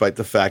 okay, despite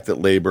the fact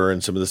that labor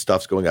and some of the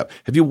stuff's going up.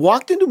 Have you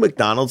walked into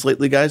McDonald's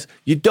lately, guys?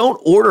 You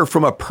don't order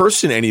from a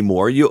person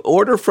anymore. You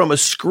order from a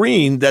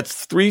screen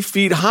that's 3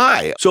 feet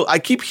high. So I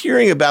keep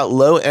hearing about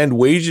low-end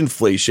wage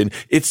inflation.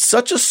 It's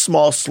such a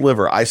small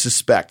sliver, I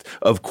suspect,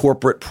 of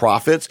corporate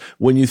profits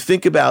when you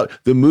think about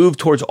the move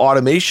towards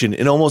automation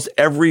in almost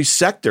every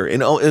sector,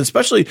 and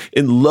especially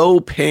in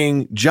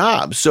low-paying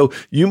jobs. So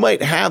you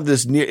might have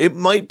this it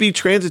might be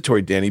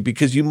transitory, Danny,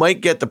 because you might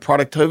get the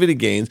productivity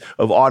gains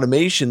of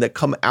automation that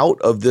come out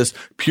of this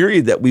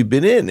period that we've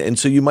been in. And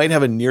so you might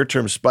have a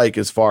near-term spike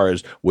as far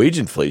as wage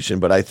inflation.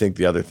 But I think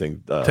the other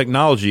thing,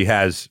 technology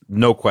has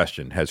no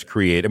question has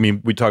created, I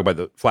mean, we talk about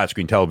the flat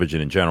screen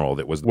television in general.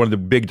 That was one of the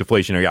big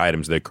deflationary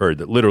items that occurred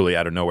that literally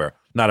not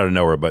out of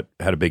nowhere, but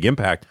had a big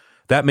impact.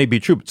 That may be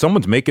true, but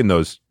someone's making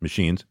those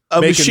machines.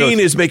 A machine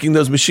is making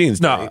those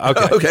machines. No,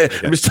 okay. Okay. Yeah.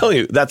 I'm just telling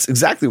you, that's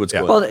exactly what's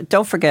going on. Well,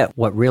 don't forget,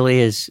 what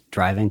really is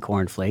driving core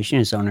inflation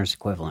is owner's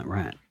equivalent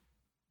rent.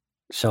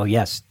 So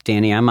yes,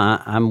 Danny,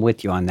 I'm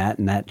with you on that,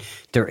 and that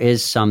there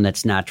is some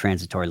that's not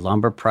transitory.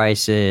 Lumber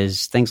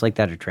prices, things like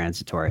that are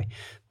transitory.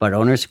 But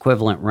owner's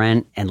equivalent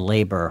rent and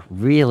labor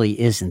really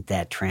isn't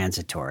that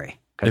transitory.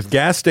 If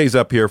gas stays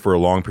up here for a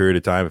long period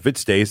of time, if it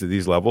stays at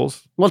these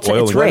levels, it's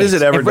when has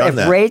it ever done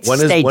that? If rates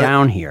stay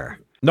down here.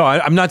 No,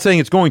 I'm not saying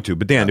it's going to,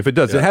 but Dan, if it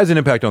does, it has an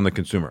impact on the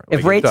consumer.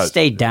 If rates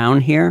stay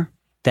down here,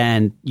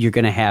 then you're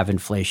going to have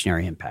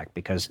inflationary impact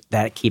because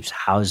that keeps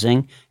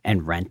housing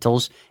and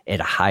rentals at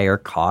a higher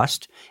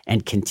cost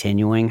and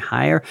continuing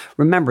higher.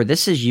 Remember,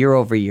 this is year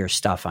over year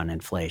stuff on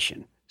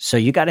inflation. So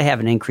you got to have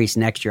an increase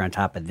next year on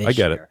top of this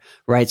year.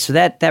 Right? So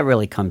that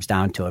really comes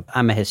down to it.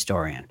 I'm a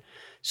historian.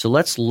 So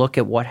let's look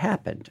at what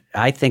happened.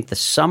 I think the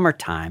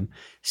summertime,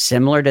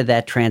 similar to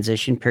that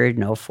transition period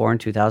in 2004 and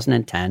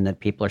 2010 that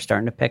people are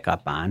starting to pick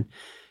up on,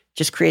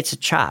 just creates a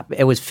chop.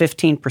 It was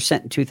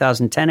 15% in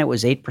 2010. It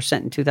was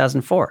 8% in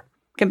 2004.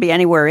 It can be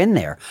anywhere in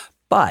there.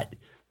 But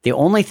the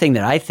only thing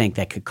that I think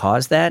that could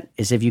cause that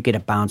is if you get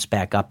a bounce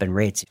back up in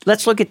rates.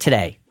 Let's look at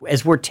today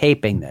as we're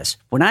taping this.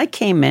 When I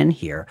came in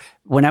here,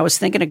 when I was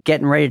thinking of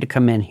getting ready to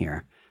come in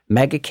here,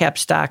 mega cap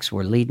stocks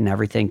were leading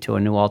everything to a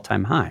new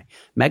all-time high.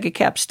 Mega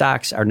cap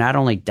stocks are not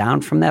only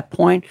down from that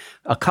point,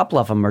 a couple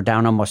of them are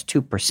down almost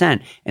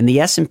 2%, and the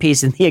S&P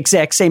is in the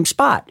exact same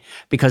spot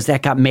because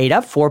that got made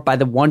up for by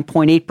the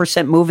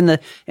 1.8% move in the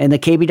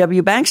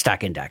KBW Bank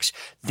Stock Index.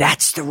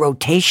 That's the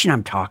rotation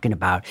I'm talking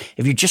about.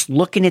 If you're just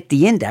looking at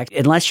the index,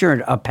 unless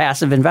you're a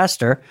passive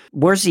investor,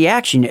 where's the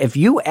action? If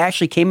you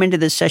actually came into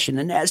this session,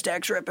 the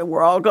NASDAQ's ripping,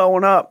 we're all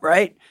going up,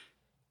 right?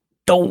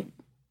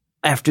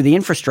 After the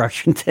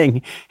infrastructure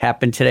thing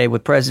happened today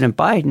with President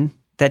Biden,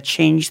 that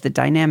changed the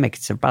dynamic.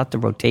 It's about the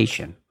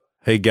rotation.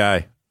 Hey,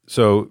 Guy.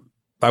 So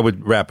I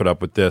would wrap it up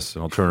with this,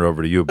 and I'll turn it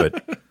over to you.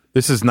 But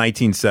this is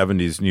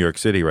 1970s New York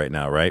City right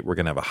now, right? We're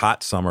going to have a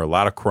hot summer, a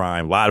lot of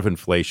crime, a lot of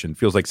inflation.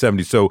 Feels like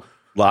 70s. So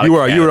you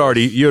were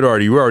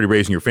already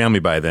raising your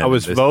family by then. I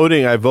was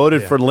voting. I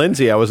voted for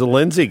Lindsay. I was a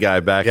Lindsay guy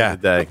back in the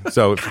day.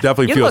 So it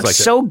definitely you feels look like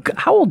so.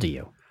 How old are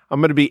you? I'm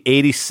going to be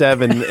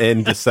 87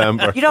 in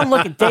December. You don't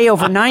look a day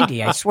over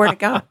 90. I swear to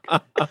God.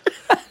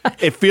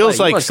 It feels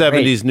like 70s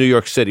great. New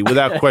York City,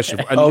 without question.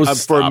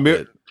 Stop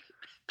it.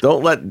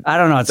 Don't let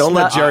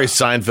Jerry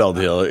Seinfeld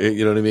heal.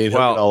 You know what I mean?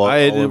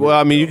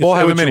 I mean, you can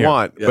say what you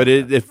want, but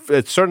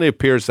it certainly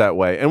appears that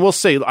way. And we'll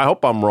see. I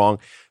hope I'm wrong.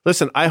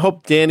 Listen, I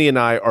hope Danny and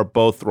I are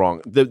both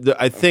wrong.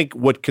 I think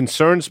what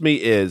concerns me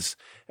is,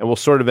 and we'll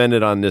sort of end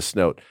it on this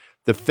note,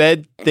 the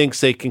Fed thinks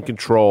they can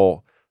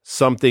control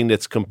something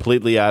that's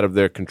completely out of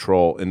their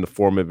control in the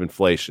form of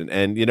inflation.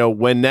 And,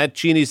 when that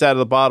genie's out of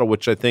the bottle,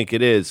 which I think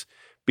it is,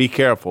 be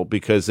careful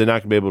because they're not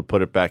going to be able to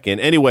put it back in.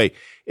 Anyway,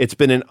 it's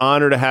been an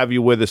honor to have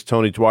you with us,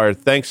 Tony Dwyer.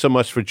 Thanks so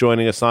much for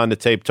joining us on the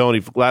tape.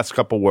 Tony, last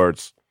couple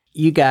words.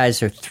 You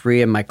guys are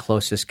three of my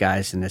closest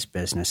guys in this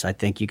business. I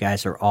think you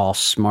guys are all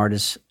smart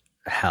as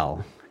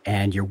hell.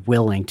 And you're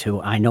willing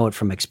to, I know it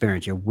from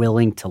experience, you're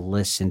willing to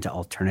listen to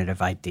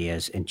alternative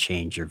ideas and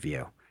change your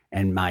view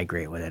and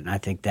migrate with it. And I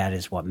think that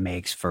is what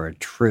makes for a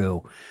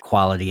true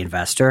quality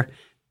investor.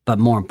 But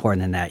more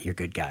important than that, you're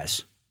good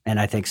guys. And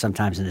I think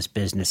sometimes in this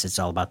business, it's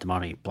all about the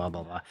money, blah,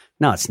 blah, blah.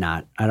 No, it's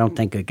not. I don't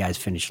think good guys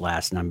finish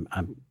last. And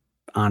I'm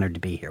honored to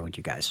be here with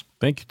you guys.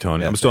 Thank you,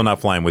 Tony. I'm still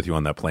not flying with you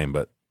on that plane,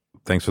 but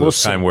thanks for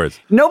those kind words.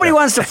 Nobody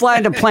wants to fly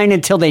in a plane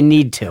until they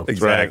need to.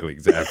 Exactly.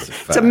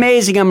 It's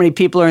amazing how many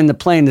people are in the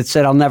plane that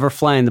said, I'll never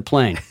fly in the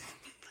plane.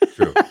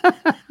 True.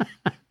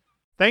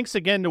 Thanks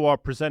again to our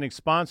presenting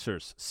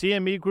sponsors,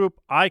 CME Group,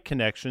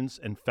 iConnections,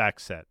 and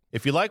FactSet.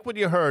 If you like what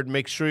you heard,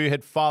 make sure you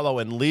hit follow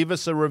and leave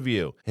us a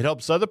review. It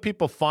helps other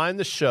people find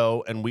the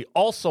show, and we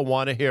also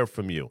want to hear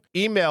from you.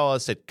 Email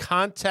us at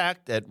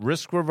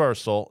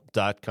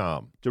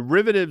contact@riskreversal.com.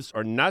 Derivatives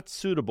are not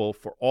suitable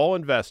for all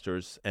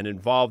investors and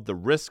involve the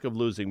risk of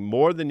losing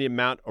more than the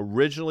amount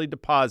originally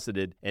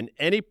deposited and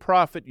any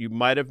profit you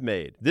might have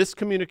made. This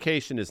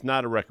communication is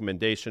not a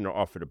recommendation or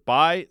offer to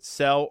buy,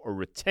 sell, or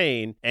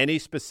retain any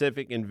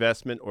specific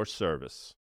investment or service.